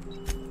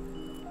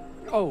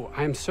 Oh,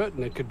 I'm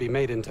certain it could be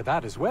made into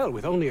that as well,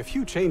 with only a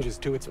few changes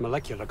to its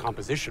molecular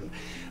composition.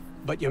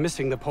 But you're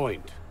missing the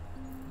point.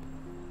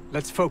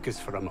 Let's focus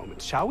for a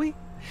moment, shall we?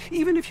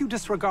 Even if you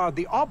disregard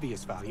the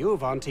obvious value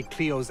of Auntie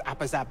Cleo's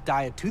Appazap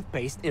diet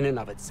toothpaste in and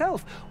of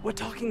itself, we're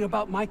talking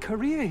about my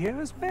career here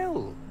as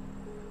well.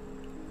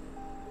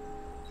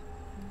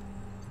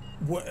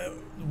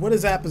 What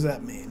does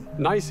Appazap mean?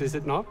 Nice, is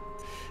it not?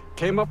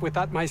 Came up with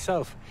that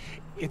myself.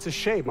 It's a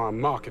shame our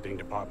marketing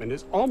department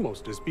is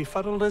almost as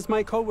befuddled as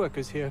my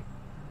co-workers here.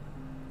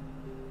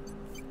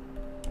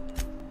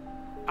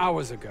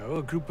 Hours ago,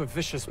 a group of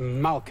vicious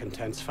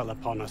malcontents fell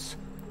upon us.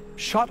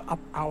 Shot up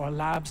our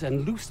labs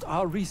and loosed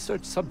our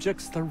research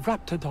subjects, the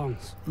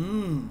Raptidons.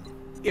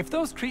 If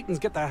those cretins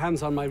get their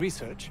hands on my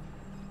research,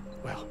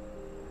 well,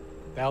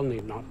 they'll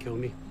need not kill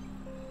me.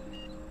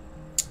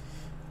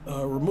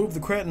 Remove the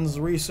cretins,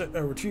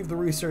 retrieve the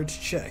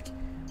research check.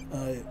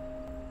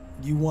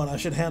 You want I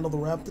should handle the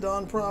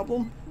Raptidon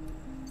problem?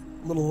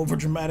 A little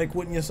overdramatic,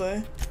 wouldn't you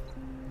say?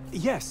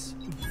 Yes,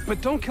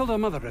 but don't kill their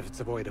mother if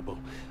it's avoidable.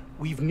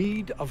 We've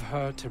need of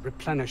her to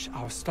replenish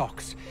our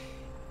stocks.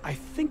 I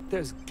think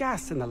there's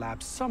gas in the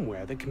lab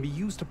somewhere that can be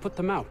used to put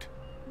them out.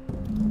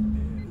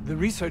 The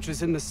research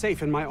is in the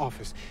safe in my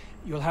office.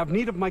 You'll have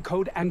need of my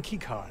code and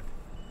keycard.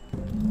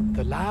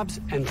 The lab's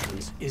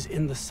entrance is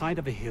in the side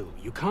of a hill.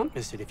 You can't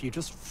miss it if you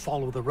just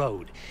follow the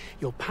road.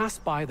 You'll pass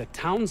by the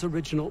town's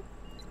original...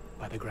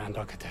 by the Grand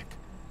Architect.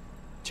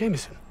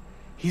 Jameson.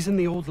 He's in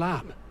the old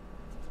lab.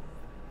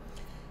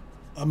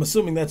 I'm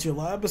assuming that's your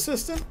lab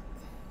assistant?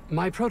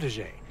 My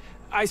protege.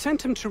 I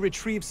sent him to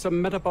retrieve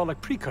some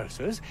metabolic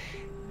precursors,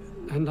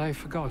 and I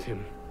forgot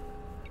him.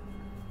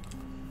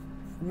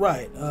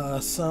 Right.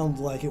 Sounds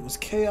like it was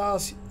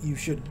chaos. You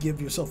should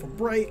give yourself a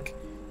break.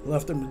 You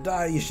left him to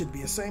die. You should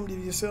be ashamed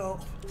of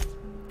yourself.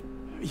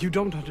 You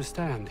don't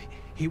understand.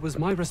 He was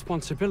my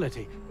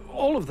responsibility.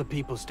 All of the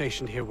people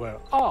stationed here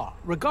are,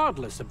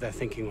 regardless of their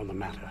thinking on the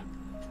matter.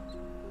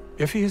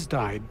 If he has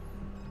died,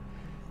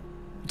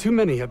 too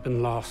many have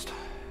been lost.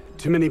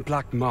 Too many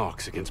black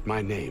marks against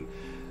my name.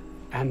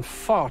 And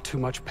far too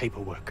much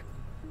paperwork.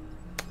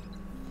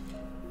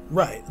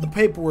 Right, the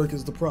paperwork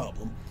is the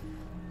problem.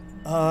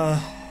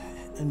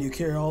 And you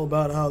care all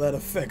about how that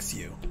affects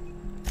you.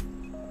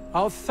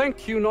 I'll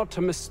thank you not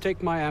to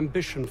mistake my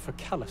ambition for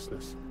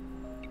callousness.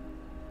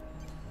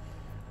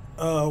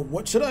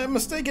 What should I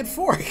mistake it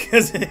for?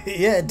 Because,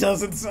 yeah, it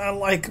doesn't sound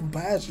like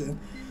compassion.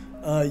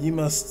 You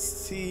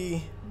must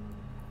see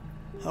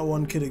how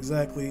one could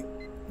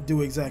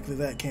do exactly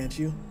that, can't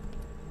you?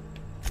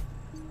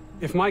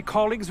 If my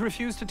colleagues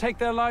refuse to take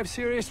their lives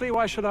seriously,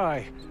 why should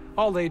I?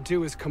 All they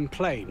do is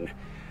complain.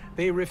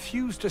 They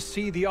refuse to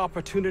see the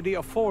opportunity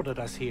afforded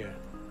us here.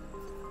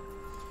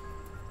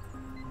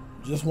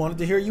 Just wanted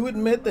to hear you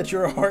admit that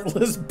you're a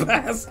heartless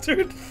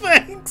bastard.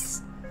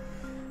 Thanks.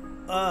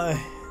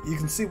 You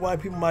can see why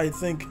people might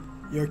think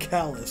you're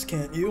callous,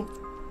 can't you?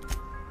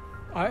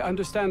 I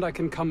understand I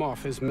can come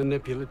off as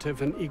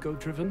manipulative and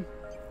ego-driven.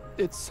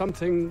 It's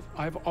something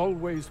I've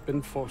always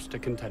been forced to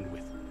contend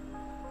with.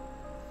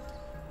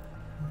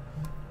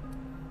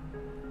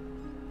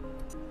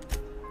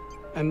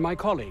 And my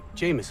colleague,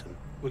 Jameson,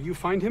 will you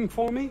find him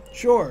for me?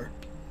 Sure.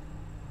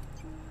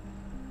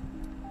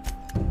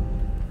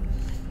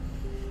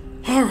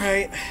 All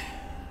right.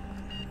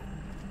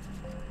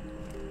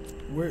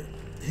 Where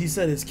he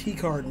said his key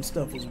card and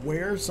stuff was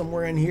where?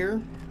 Somewhere in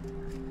here.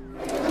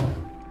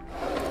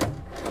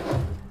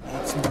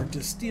 That's marked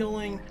as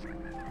stealing.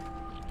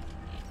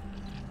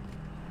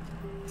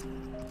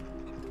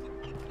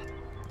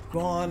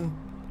 Gone.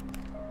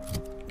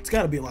 It's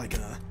got to be like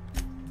a.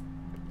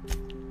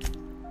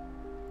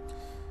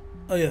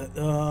 Oh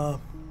yeah.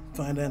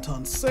 Find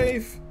Anton's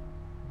safe.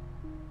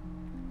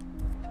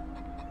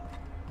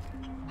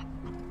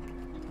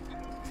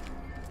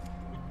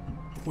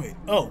 Wait.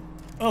 Oh,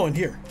 and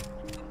here.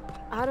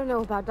 I don't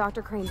know about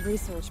Dr. Crane's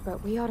research,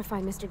 but we ought to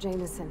find Mr.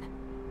 Jameson.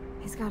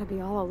 He's got to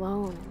be all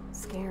alone and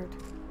scared.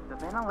 The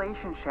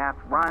ventilation shaft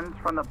runs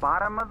from the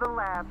bottom of the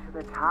lab to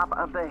the top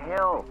of the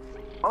hill,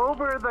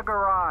 over the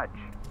garage.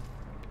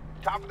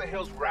 Top of the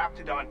hill's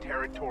rafted on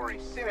territory.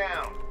 Sit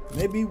down.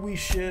 Maybe we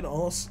should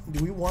also...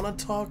 Do we want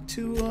to talk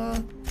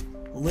to,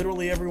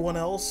 literally everyone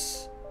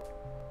else?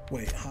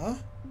 Wait, huh?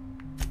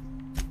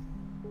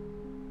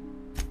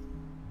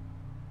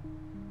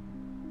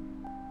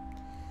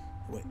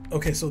 Wait,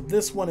 okay, so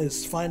this one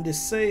is find his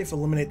safe,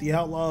 eliminate the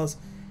outlaws,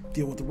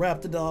 deal with the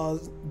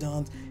raptidons.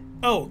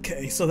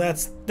 Okay, so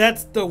that's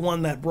the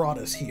one that brought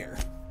us here.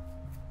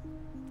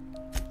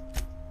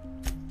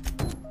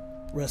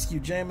 Rescue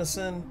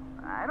Jameson.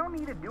 I don't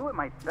need to do it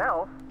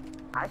myself.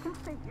 I can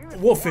stay here.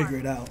 We'll figure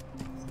it out.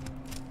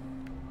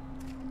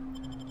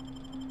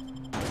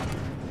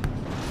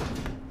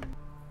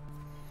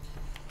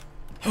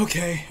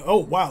 Okay. Oh,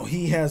 wow.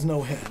 He has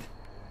no head.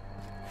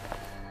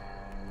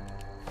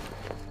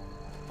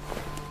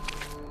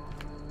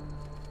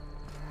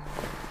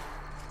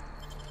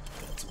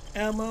 Got some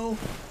ammo.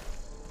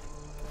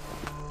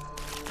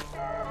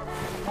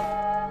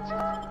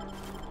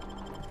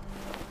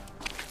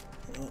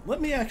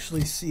 Let me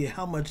actually see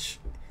how much,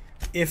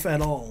 if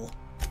at all,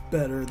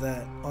 better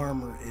that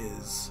armor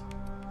is.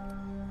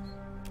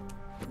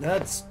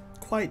 That's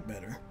quite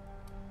better.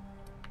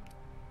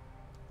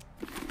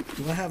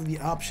 Do I have the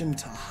option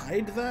to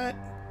hide that?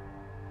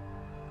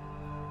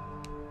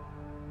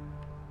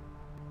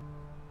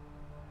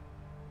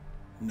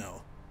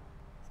 No.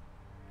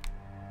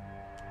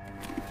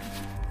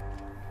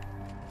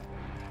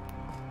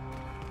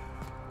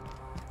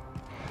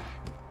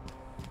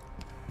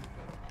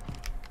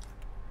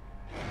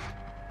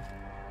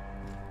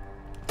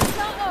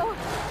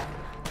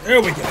 There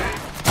we go.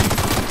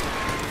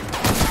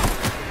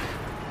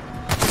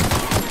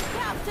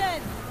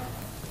 Captain!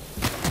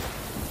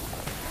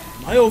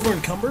 Am I over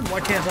encumbered?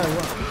 Why can't I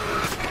run?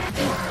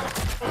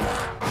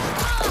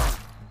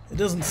 It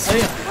doesn't say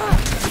it.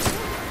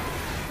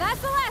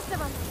 That's the last of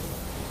them.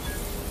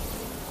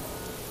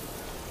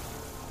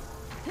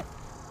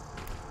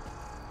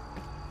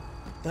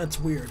 That's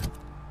weird.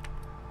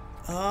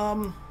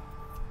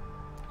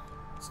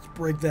 Let's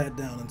break that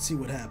down and see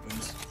what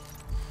happens.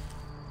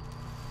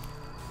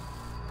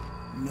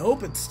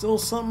 Nope, it's still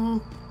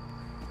something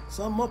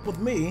up with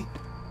me.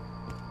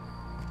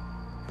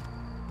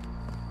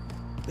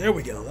 There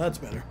we go, that's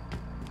better.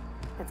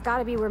 That's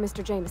gotta be where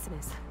Mr. Jameson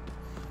is.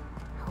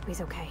 Hope he's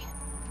okay.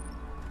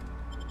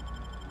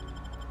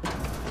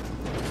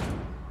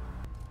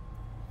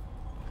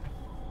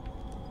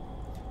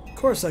 Of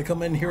course I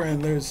come in here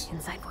and there's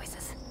inside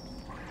voices.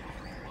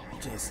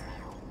 Just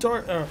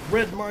dark,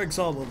 red marks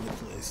all over the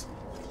place.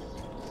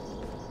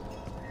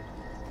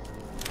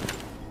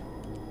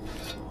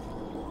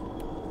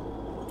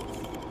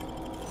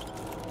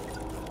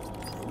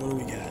 What do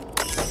we got?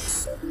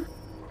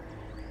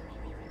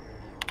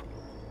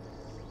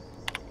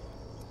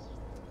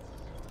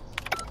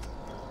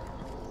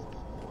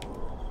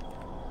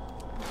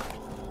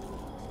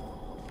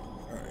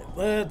 Alright,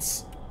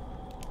 let's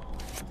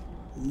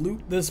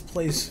loot this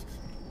place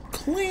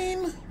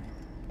clean.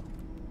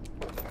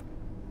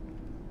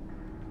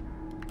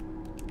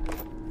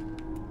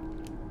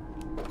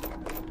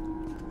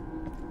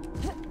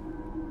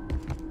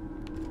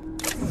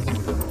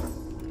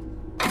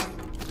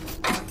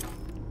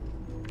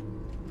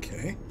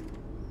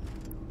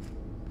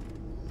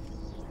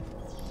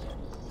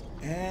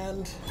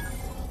 And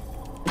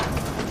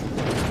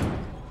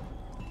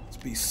let's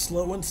be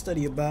slow and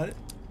steady about it.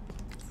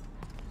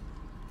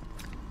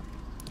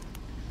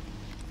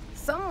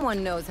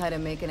 Someone knows how to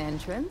make an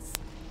entrance.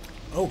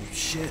 Oh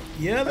shit.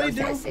 Yeah, they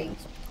do.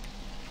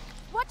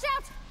 Watch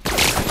out! Here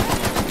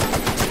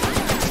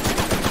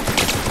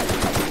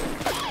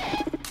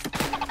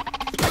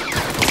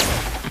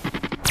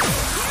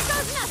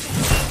goes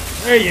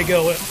nothing. There you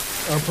go,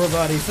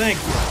 Pravati. Thank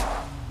you.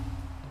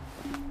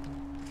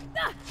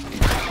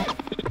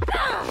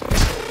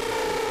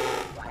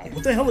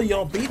 What the hell are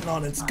y'all beating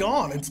on? It's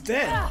gone. It's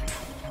dead.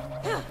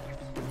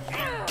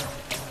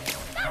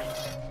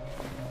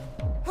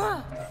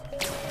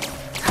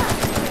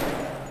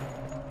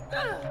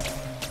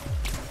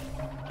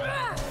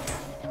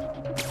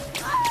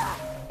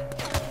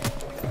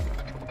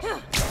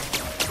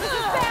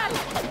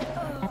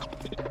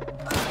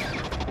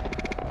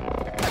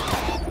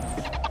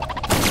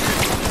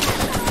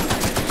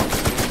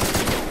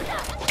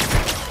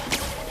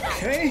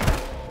 Okay.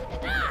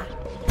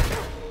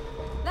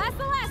 That's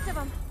the last of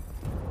them.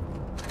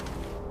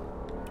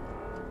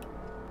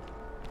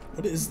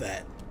 What is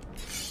that?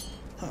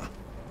 Huh.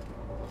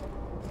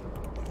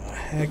 A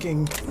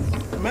hacking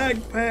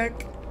mag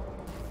pack.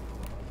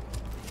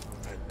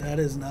 Alright, that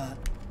is not.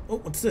 Oh,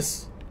 what's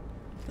this?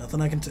 Nothing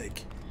I can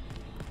take.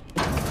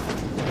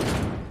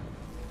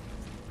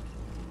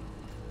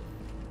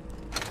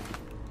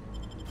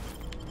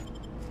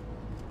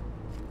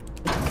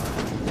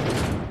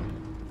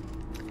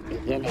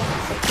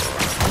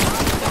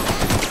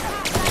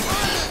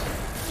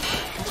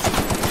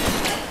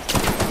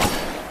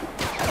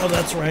 Oh,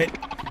 that's right.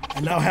 I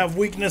now have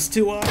weakness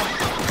to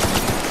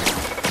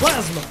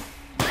plasma.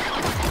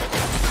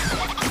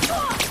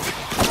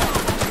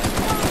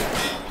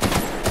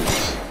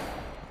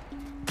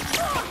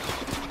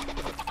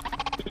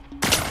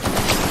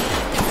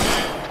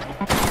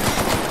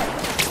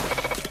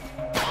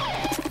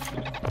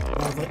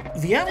 Well,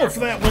 the ammo for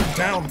that went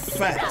down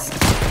fast.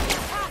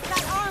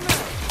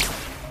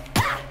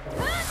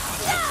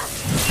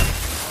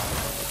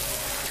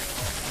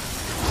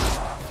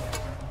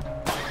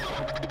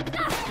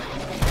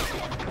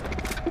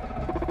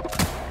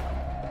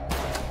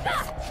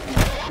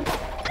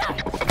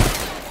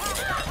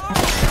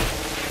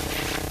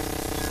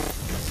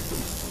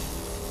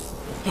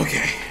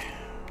 Okay,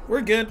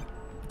 we're good.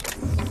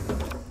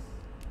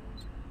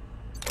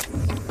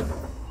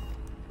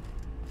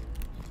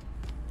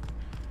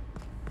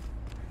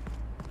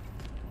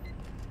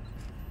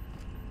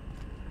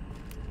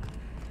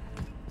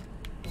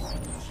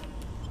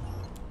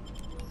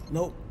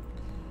 Nope.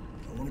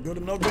 I want to go to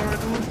no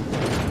garden.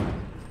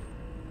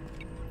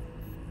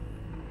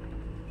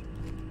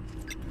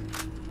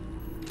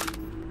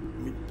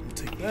 Let me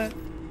take that.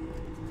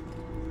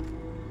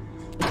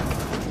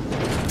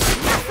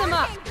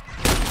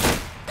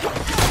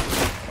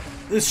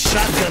 This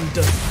shotgun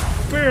does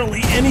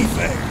barely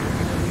anything.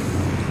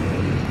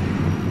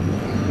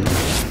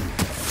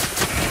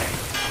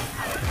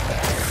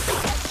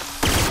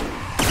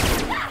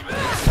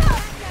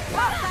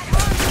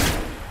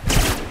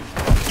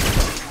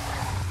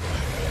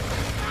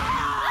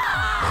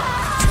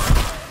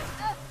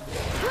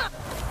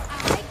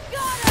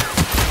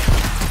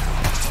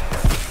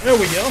 There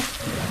we go.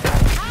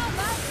 How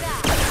about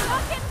that?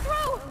 Not get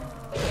through.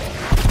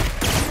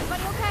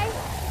 Everybody okay?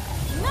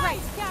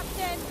 Nice,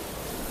 Captain.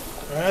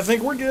 I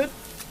think we're good.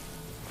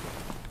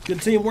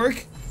 Good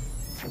teamwork.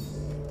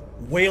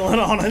 Wailing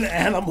on an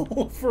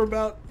animal for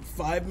about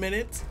 5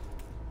 minutes.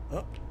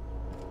 Oh.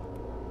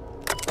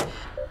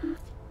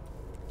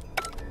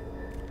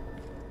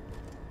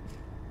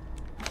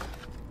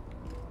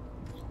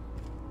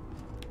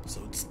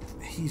 So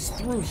he's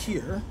through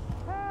here.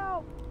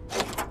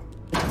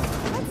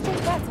 Let's take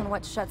bets on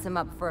what shuts him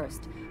up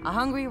first. A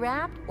hungry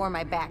rat or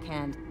my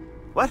backhand?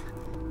 What?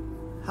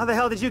 How the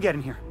hell did you get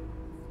in here?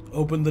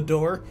 Opened the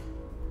door.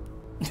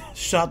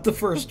 Shot the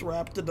first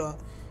Raptidon.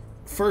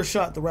 First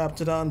shot the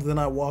Raptidon, then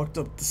I walked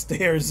up the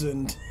stairs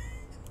and...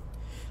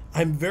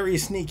 I'm very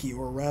sneaky,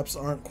 or raps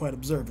aren't quite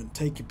observant.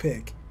 Take your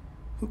pick.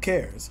 Who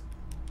cares?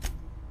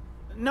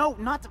 No,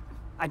 not...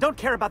 I don't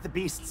care about the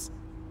beasts.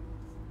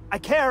 I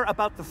care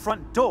about the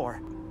front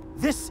door.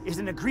 This is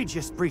an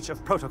egregious breach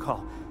of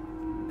protocol.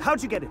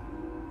 How'd you get in?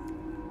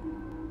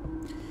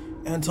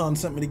 Anton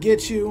sent me to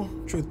get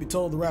you. Truth be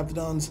told, the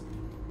Raptidons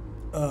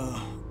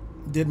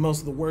did most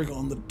of the work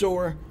on the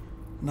door.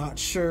 Not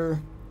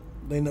sure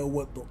they know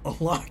what the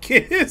lock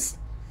is.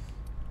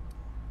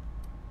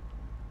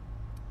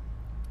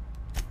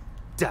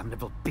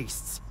 Damnable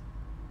beasts.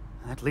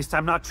 At least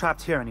I'm not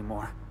trapped here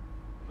anymore.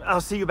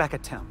 I'll see you back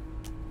at town.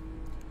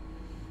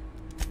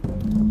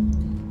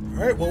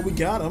 Alright, well, we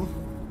got him.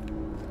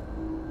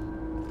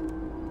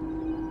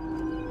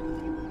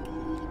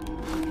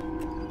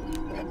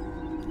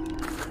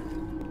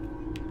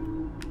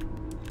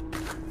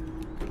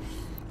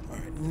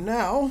 Alright,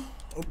 now...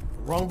 Oh,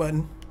 wrong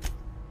button.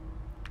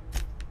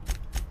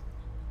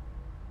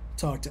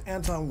 Talk to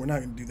Anton. We're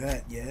not going to do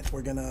that yet.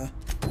 We're going to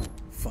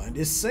find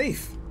his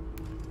safe.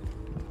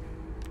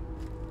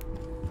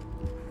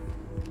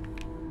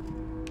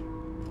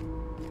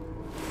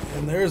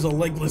 And there's a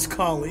legless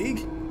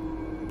colleague.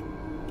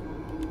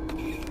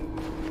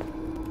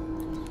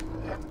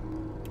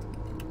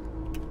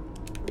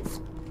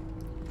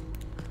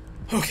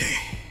 Okay.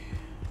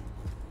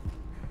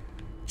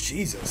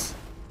 Jesus.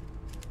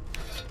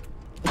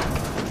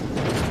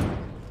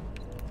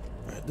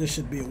 Alright, this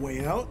should be a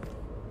way out.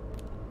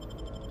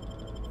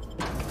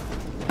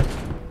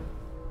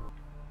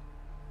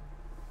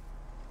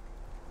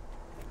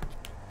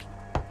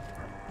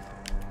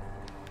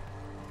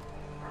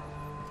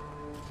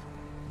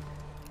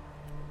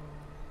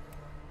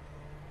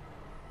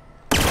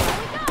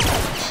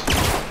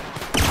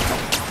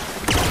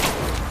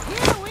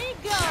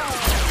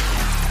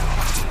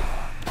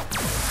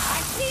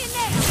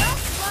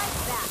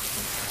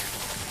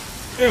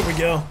 There we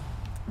go.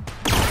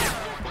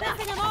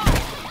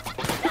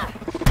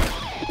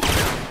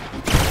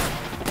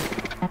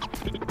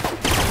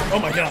 Oh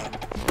my god.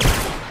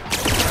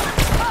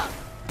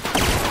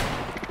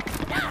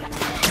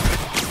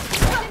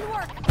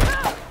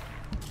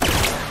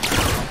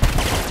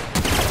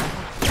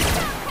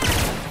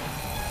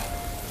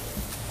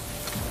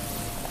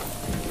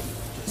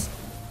 Just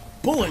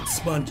bullet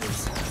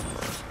sponges.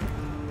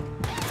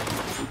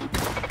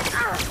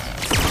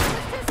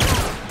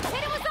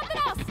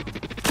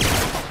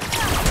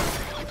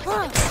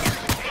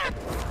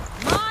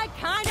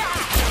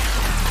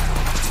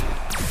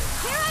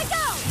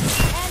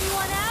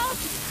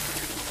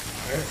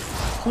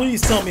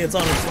 Please tell me it's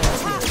on its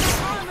last legs.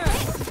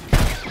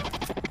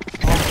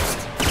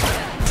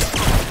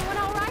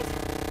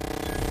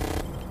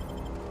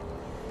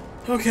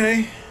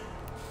 Okay.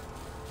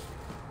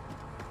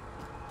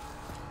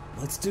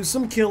 Let's do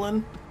some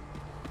killing.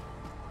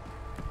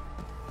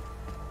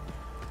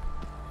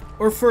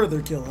 Or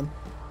further killing.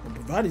 Well,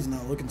 Bravati's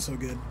not looking so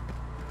good.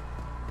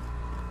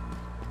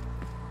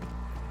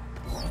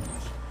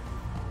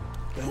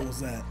 The hell was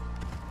that?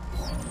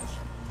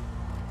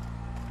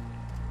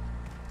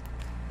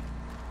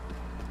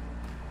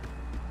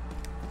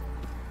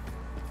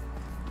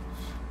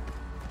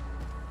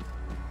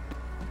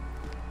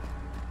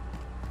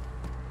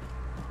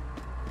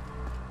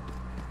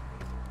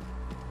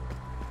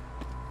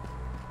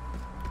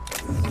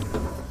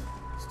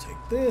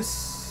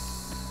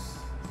 This.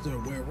 Is there a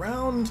way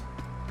around?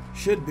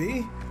 Should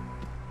be.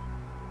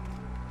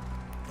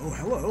 Oh,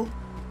 hello.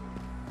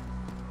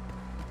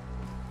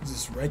 Is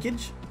this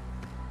wreckage?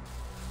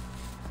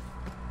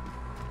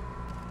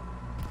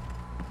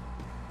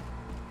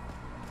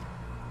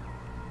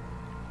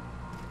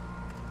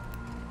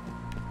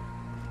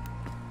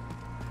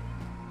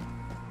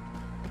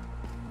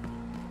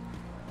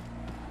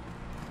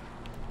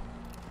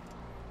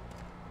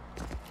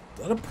 Is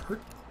that a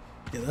perk?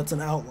 Yeah, that's an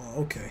outlaw.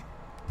 Okay.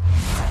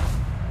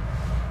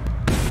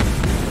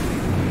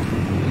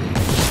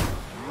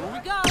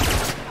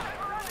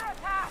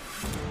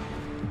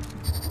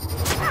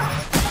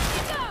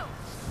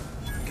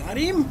 Got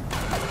him?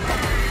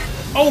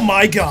 Oh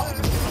my god.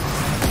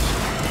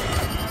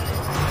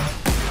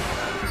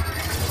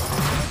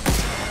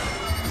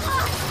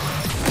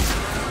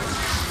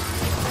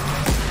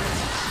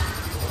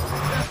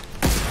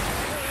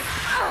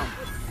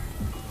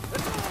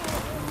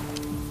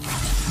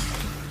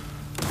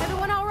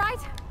 Everyone all right?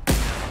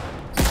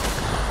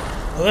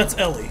 Oh, that's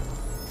Ellie.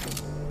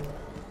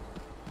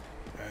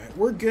 Alright,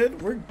 we're good.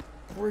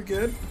 We're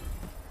good.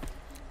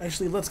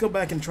 Actually, let's go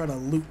back and try to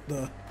loot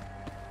the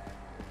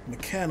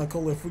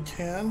mechanical if we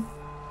can.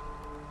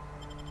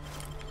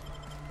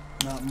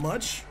 Not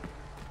much.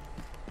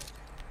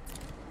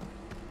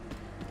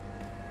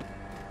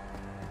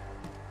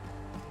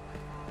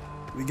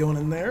 We going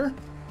in there?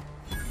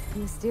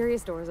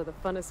 Mysterious doors are the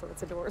funnest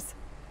sorts of doors.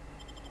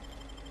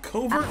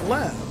 Covert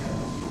lab.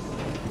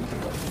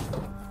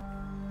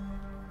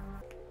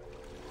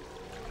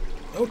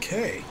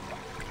 Okay.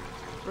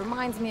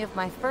 Reminds me of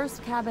my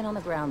first cabin on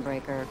the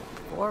Groundbreaker.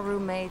 4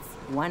 roommates,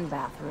 1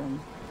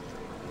 bathroom.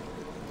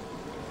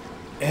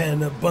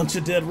 And a bunch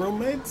of dead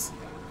roommates?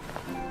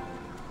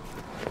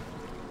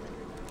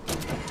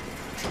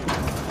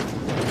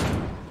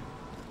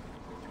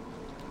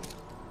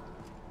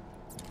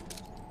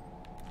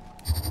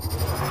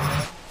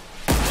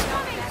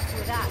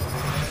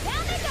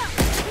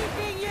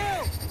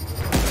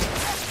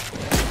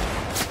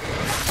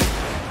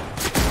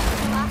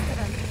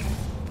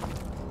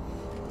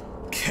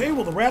 Okay,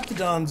 well the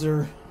Raptidons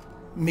are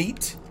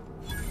meat.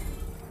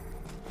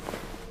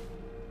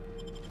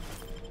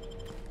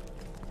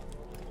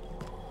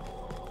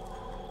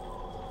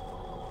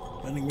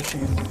 Vending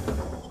machine.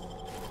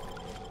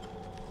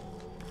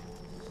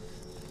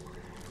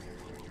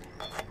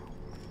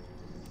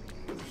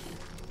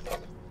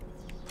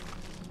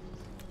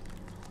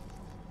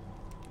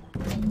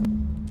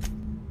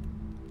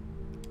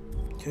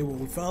 Okay, well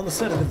we found the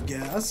sedative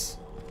gas.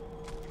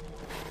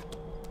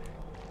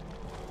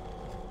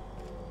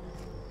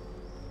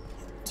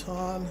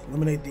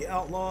 Eliminate the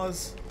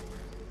outlaws.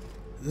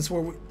 Is this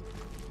where we...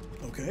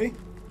 Okay.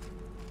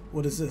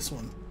 What is this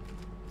one?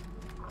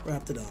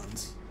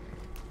 Raptidons.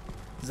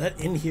 Is that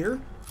in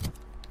here?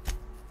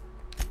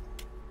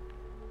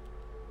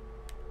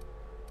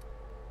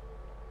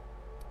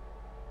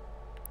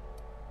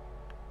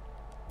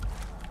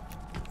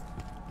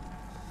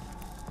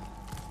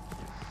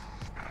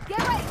 Get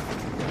ready!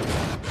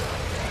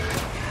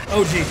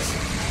 Oh, jeez.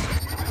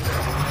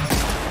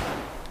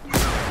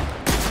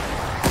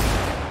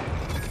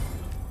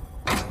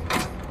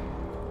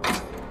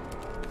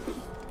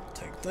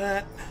 Take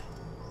that.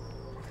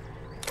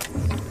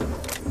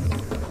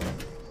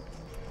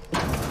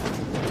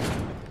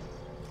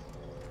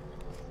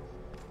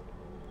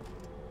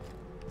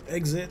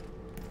 Exit.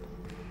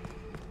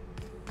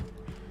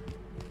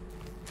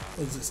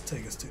 What does this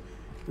take us to?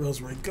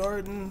 Roseway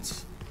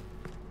Gardens.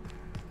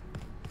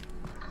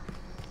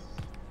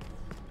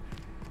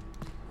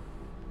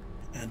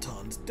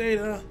 Anton's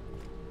data.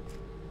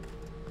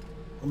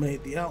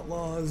 Eliminate the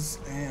outlaws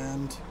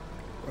and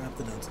wrap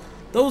the nuts.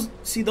 Those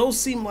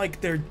seem like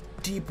they're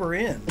deeper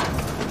in.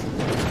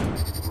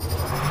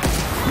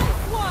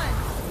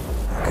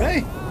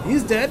 Okay,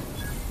 he's dead.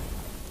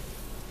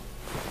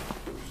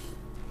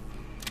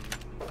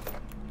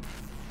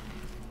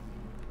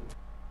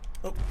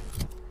 Oh.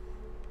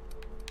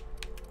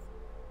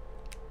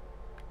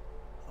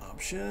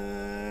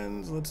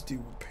 Options. Let's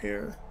do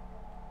repair.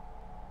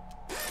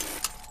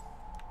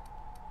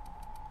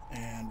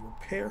 And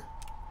repair.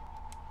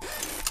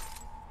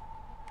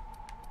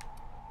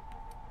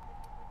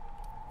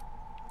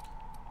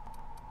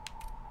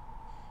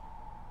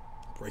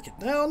 Break it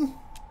down.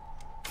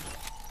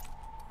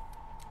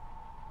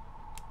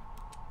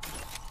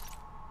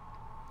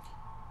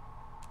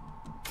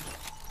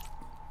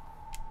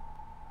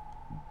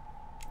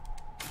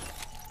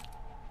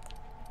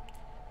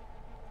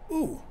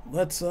 Ooh,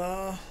 let's hold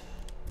on.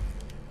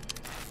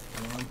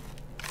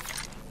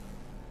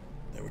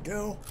 There we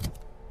go.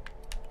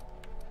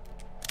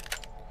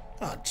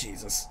 Ah, oh,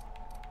 Jesus.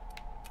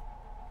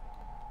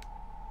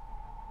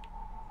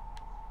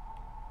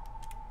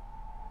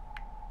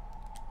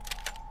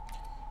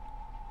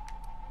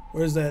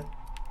 Where's that?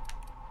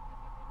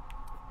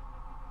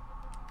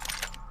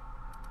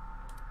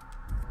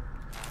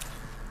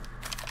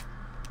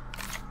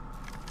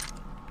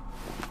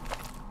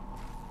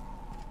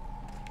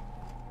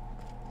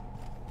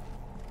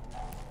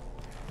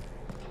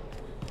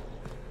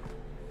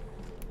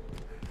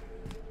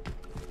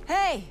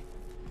 Hey!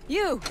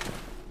 You!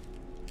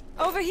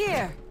 Over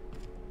here!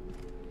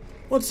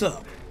 What's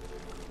up?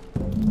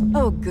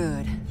 Oh,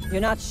 good. You're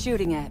not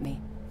shooting at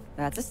me.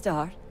 That's a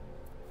start.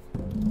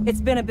 It's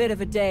been a bit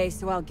of a day,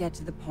 so I'll get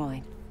to the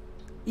point.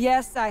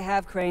 Yes, I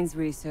have Crane's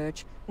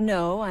research.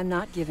 No, I'm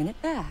not giving it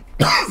back.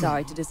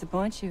 Sorry to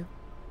disappoint you.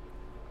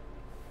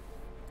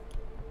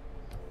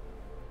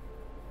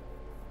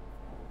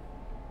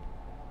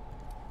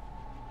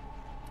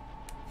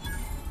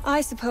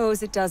 I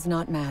suppose it does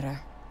not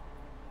matter.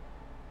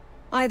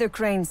 Either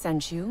Crane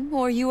sent you,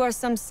 or you are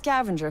some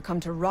scavenger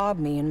come to rob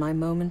me in my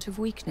moment of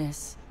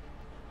weakness.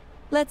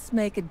 Let's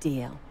make a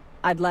deal.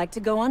 I'd like to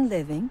go on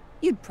living.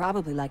 You'd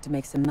probably like to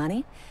make some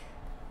money.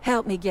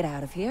 Help me get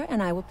out of here,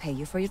 and I will pay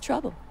you for your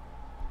trouble.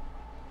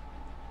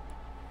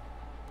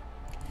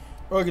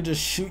 Or I could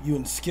just shoot you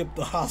and skip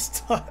the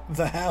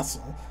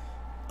hassle.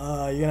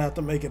 You're gonna have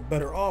to make a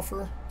better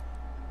offer.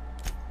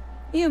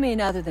 You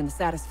mean other than the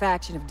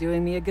satisfaction of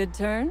doing me a good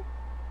turn?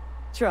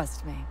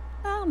 Trust me,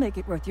 I'll make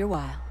it worth your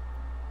while.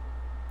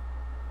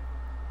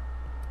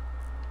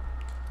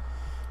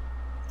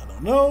 I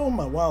don't know,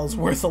 my while's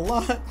worth a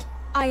lot.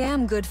 I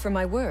am good for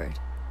my word.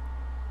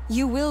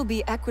 You will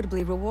be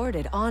equitably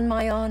rewarded, on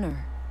my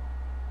honor.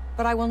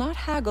 But I will not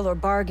haggle or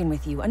bargain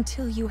with you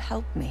until you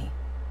help me.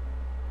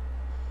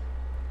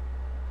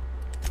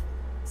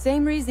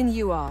 Same reason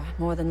you are,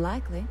 more than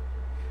likely.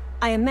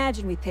 I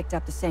imagine we picked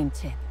up the same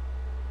tip.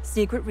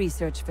 Secret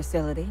research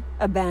facility,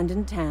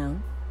 abandoned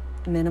town,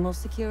 minimal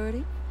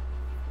security.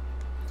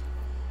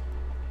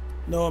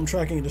 No, I'm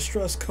tracking a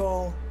distress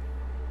call.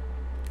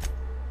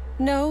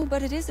 No,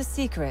 but it is a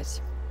secret.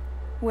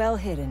 Well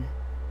hidden.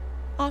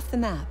 Off the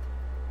map.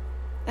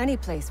 Any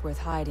place worth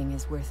hiding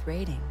is worth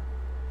raiding.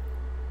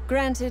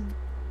 Granted,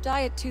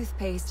 diet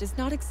toothpaste is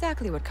not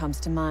exactly what comes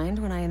to mind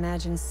when I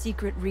imagine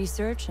secret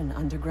research and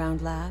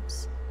underground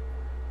labs.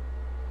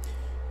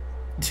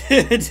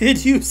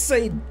 Did you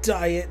say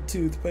diet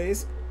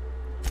toothpaste?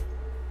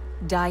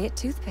 Diet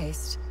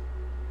toothpaste.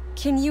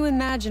 Can you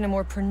imagine a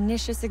more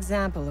pernicious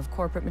example of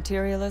corporate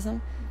materialism?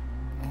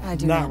 I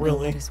do not know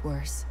what is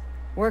worse.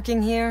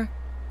 Working here,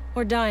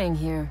 or dying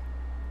here?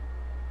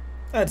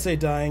 I'd say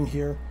dying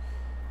here.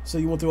 So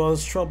you went through all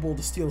this trouble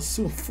to steal a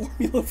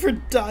formula for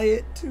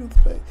diet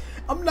toothpaste.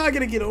 I'm not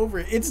gonna get over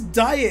it. It's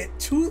diet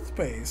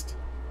toothpaste.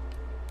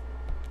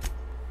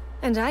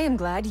 And I am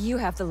glad you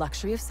have the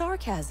luxury of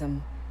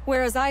sarcasm.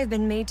 Whereas I have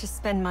been made to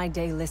spend my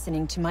day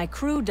listening to my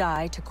crew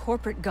die to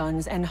corporate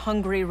guns and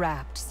hungry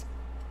rats.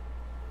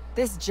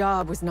 This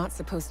job was not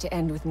supposed to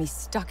end with me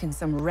stuck in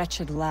some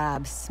wretched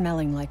lab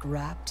smelling like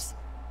rats.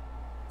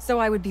 So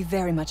I would be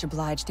very much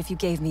obliged if you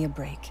gave me a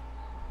break.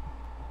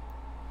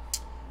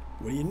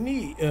 What do you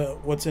need?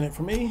 What's in it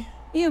for me?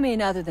 You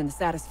mean other than the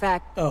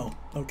satisfaction? Oh,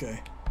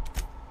 okay.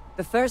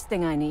 The first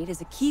thing I need is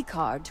a key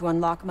card to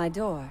unlock my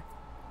door.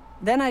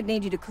 Then I'd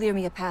need you to clear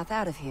me a path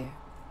out of here.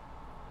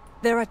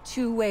 There are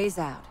 2 ways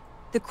out.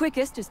 The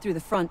quickest is through the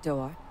front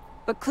door,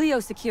 but Clio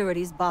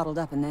security's bottled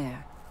up in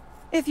there.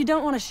 If you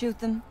don't want to shoot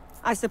them,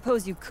 I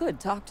suppose you could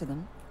talk to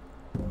them.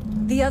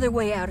 The other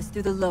way out is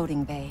through the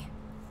loading bay.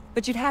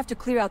 But you'd have to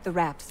clear out the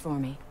rafts for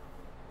me.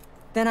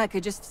 Then I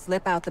could just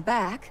slip out the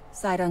back,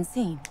 sight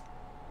unseen.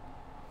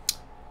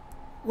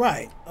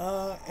 Right.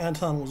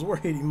 Anton was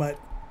worried he might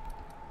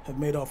have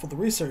made off with the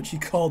research. He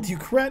called you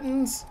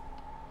cretins.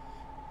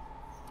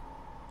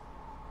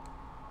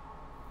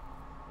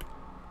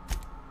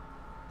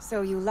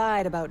 So you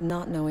lied about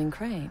not knowing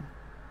Crane.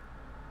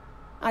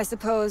 I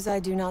suppose I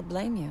do not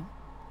blame you.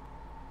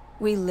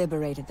 We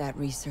liberated that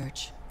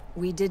research.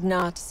 We did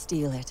not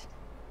steal it.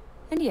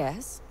 And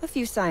yes, a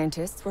few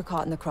scientists were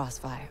caught in the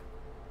crossfire.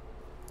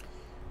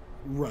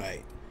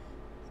 Right.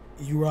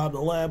 You robbed a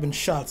lab and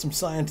shot some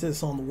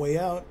scientists on the way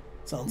out.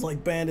 Sounds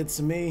like bandits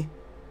to me.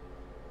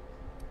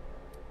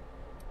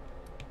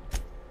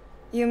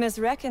 You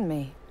misreckon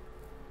me.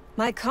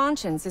 My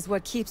conscience is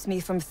what keeps me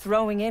from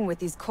throwing in with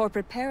these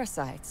corporate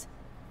parasites.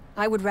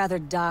 I would rather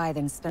die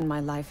than spend my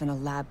life in a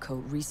lab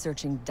coat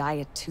researching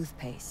diet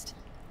toothpaste.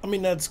 I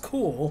mean, that's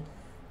cool,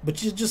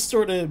 but you just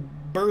sort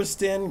of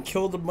burst in,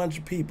 killed a bunch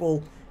of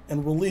people,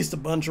 and released a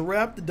bunch of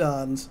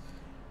raptidons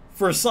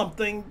for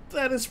something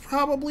that is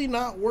probably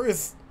not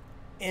worth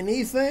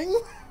anything.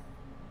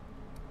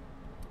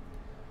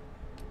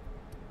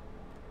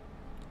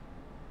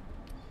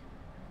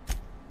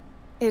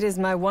 It is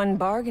my one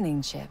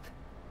bargaining chip.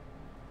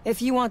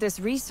 If you want this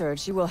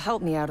research, you will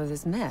help me out of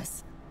this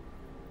mess.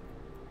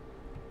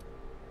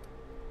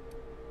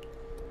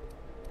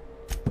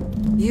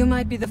 You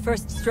might be the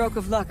first stroke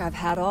of luck I've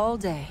had all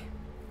day.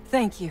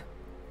 Thank you.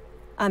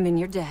 I'm in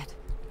your debt.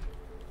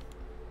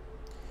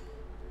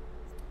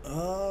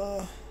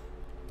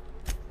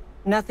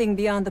 Nothing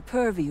beyond the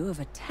purview of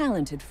a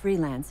talented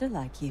freelancer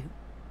like you.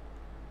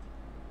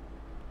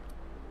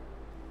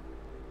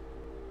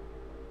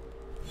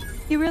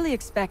 You really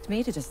expect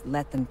me to just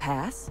let them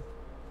pass?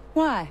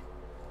 Why?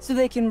 So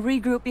they can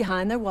regroup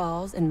behind their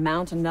walls and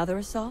mount another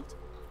assault?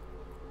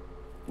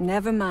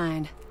 Never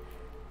mind.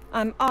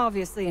 I'm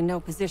obviously in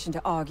no position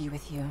to argue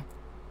with you.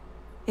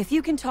 If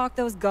you can talk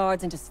those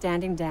guards into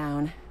standing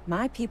down,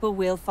 my people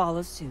will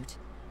follow suit.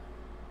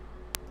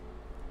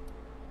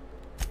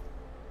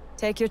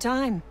 Take your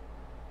time.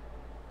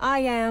 I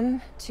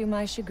am, to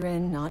my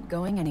chagrin, not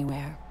going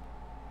anywhere.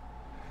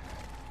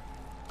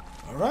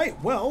 Alright,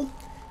 well,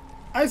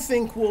 I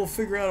think we'll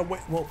figure out a way.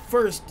 Well,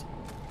 first.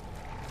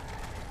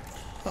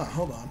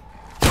 Hold on.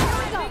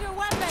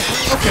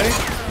 Okay.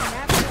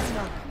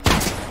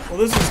 Well,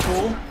 this is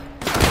cool.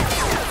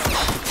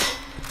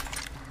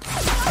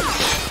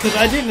 Because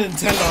I didn't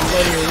intend on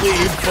letting her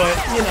leave, but,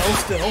 you know,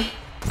 still.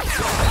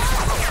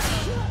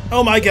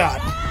 Oh my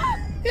god.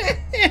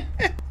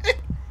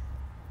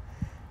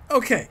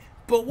 Okay,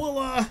 but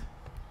we'll,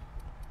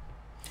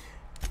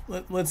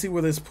 let's see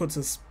where this puts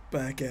us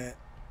back at.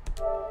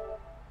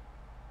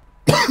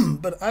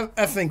 But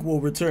I think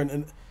we'll return,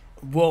 and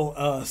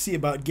we'll see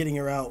about getting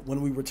her out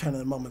when we return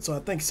in a moment. So I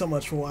thank you so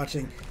much for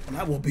watching, and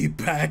I will be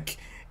back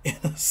in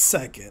a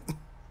second.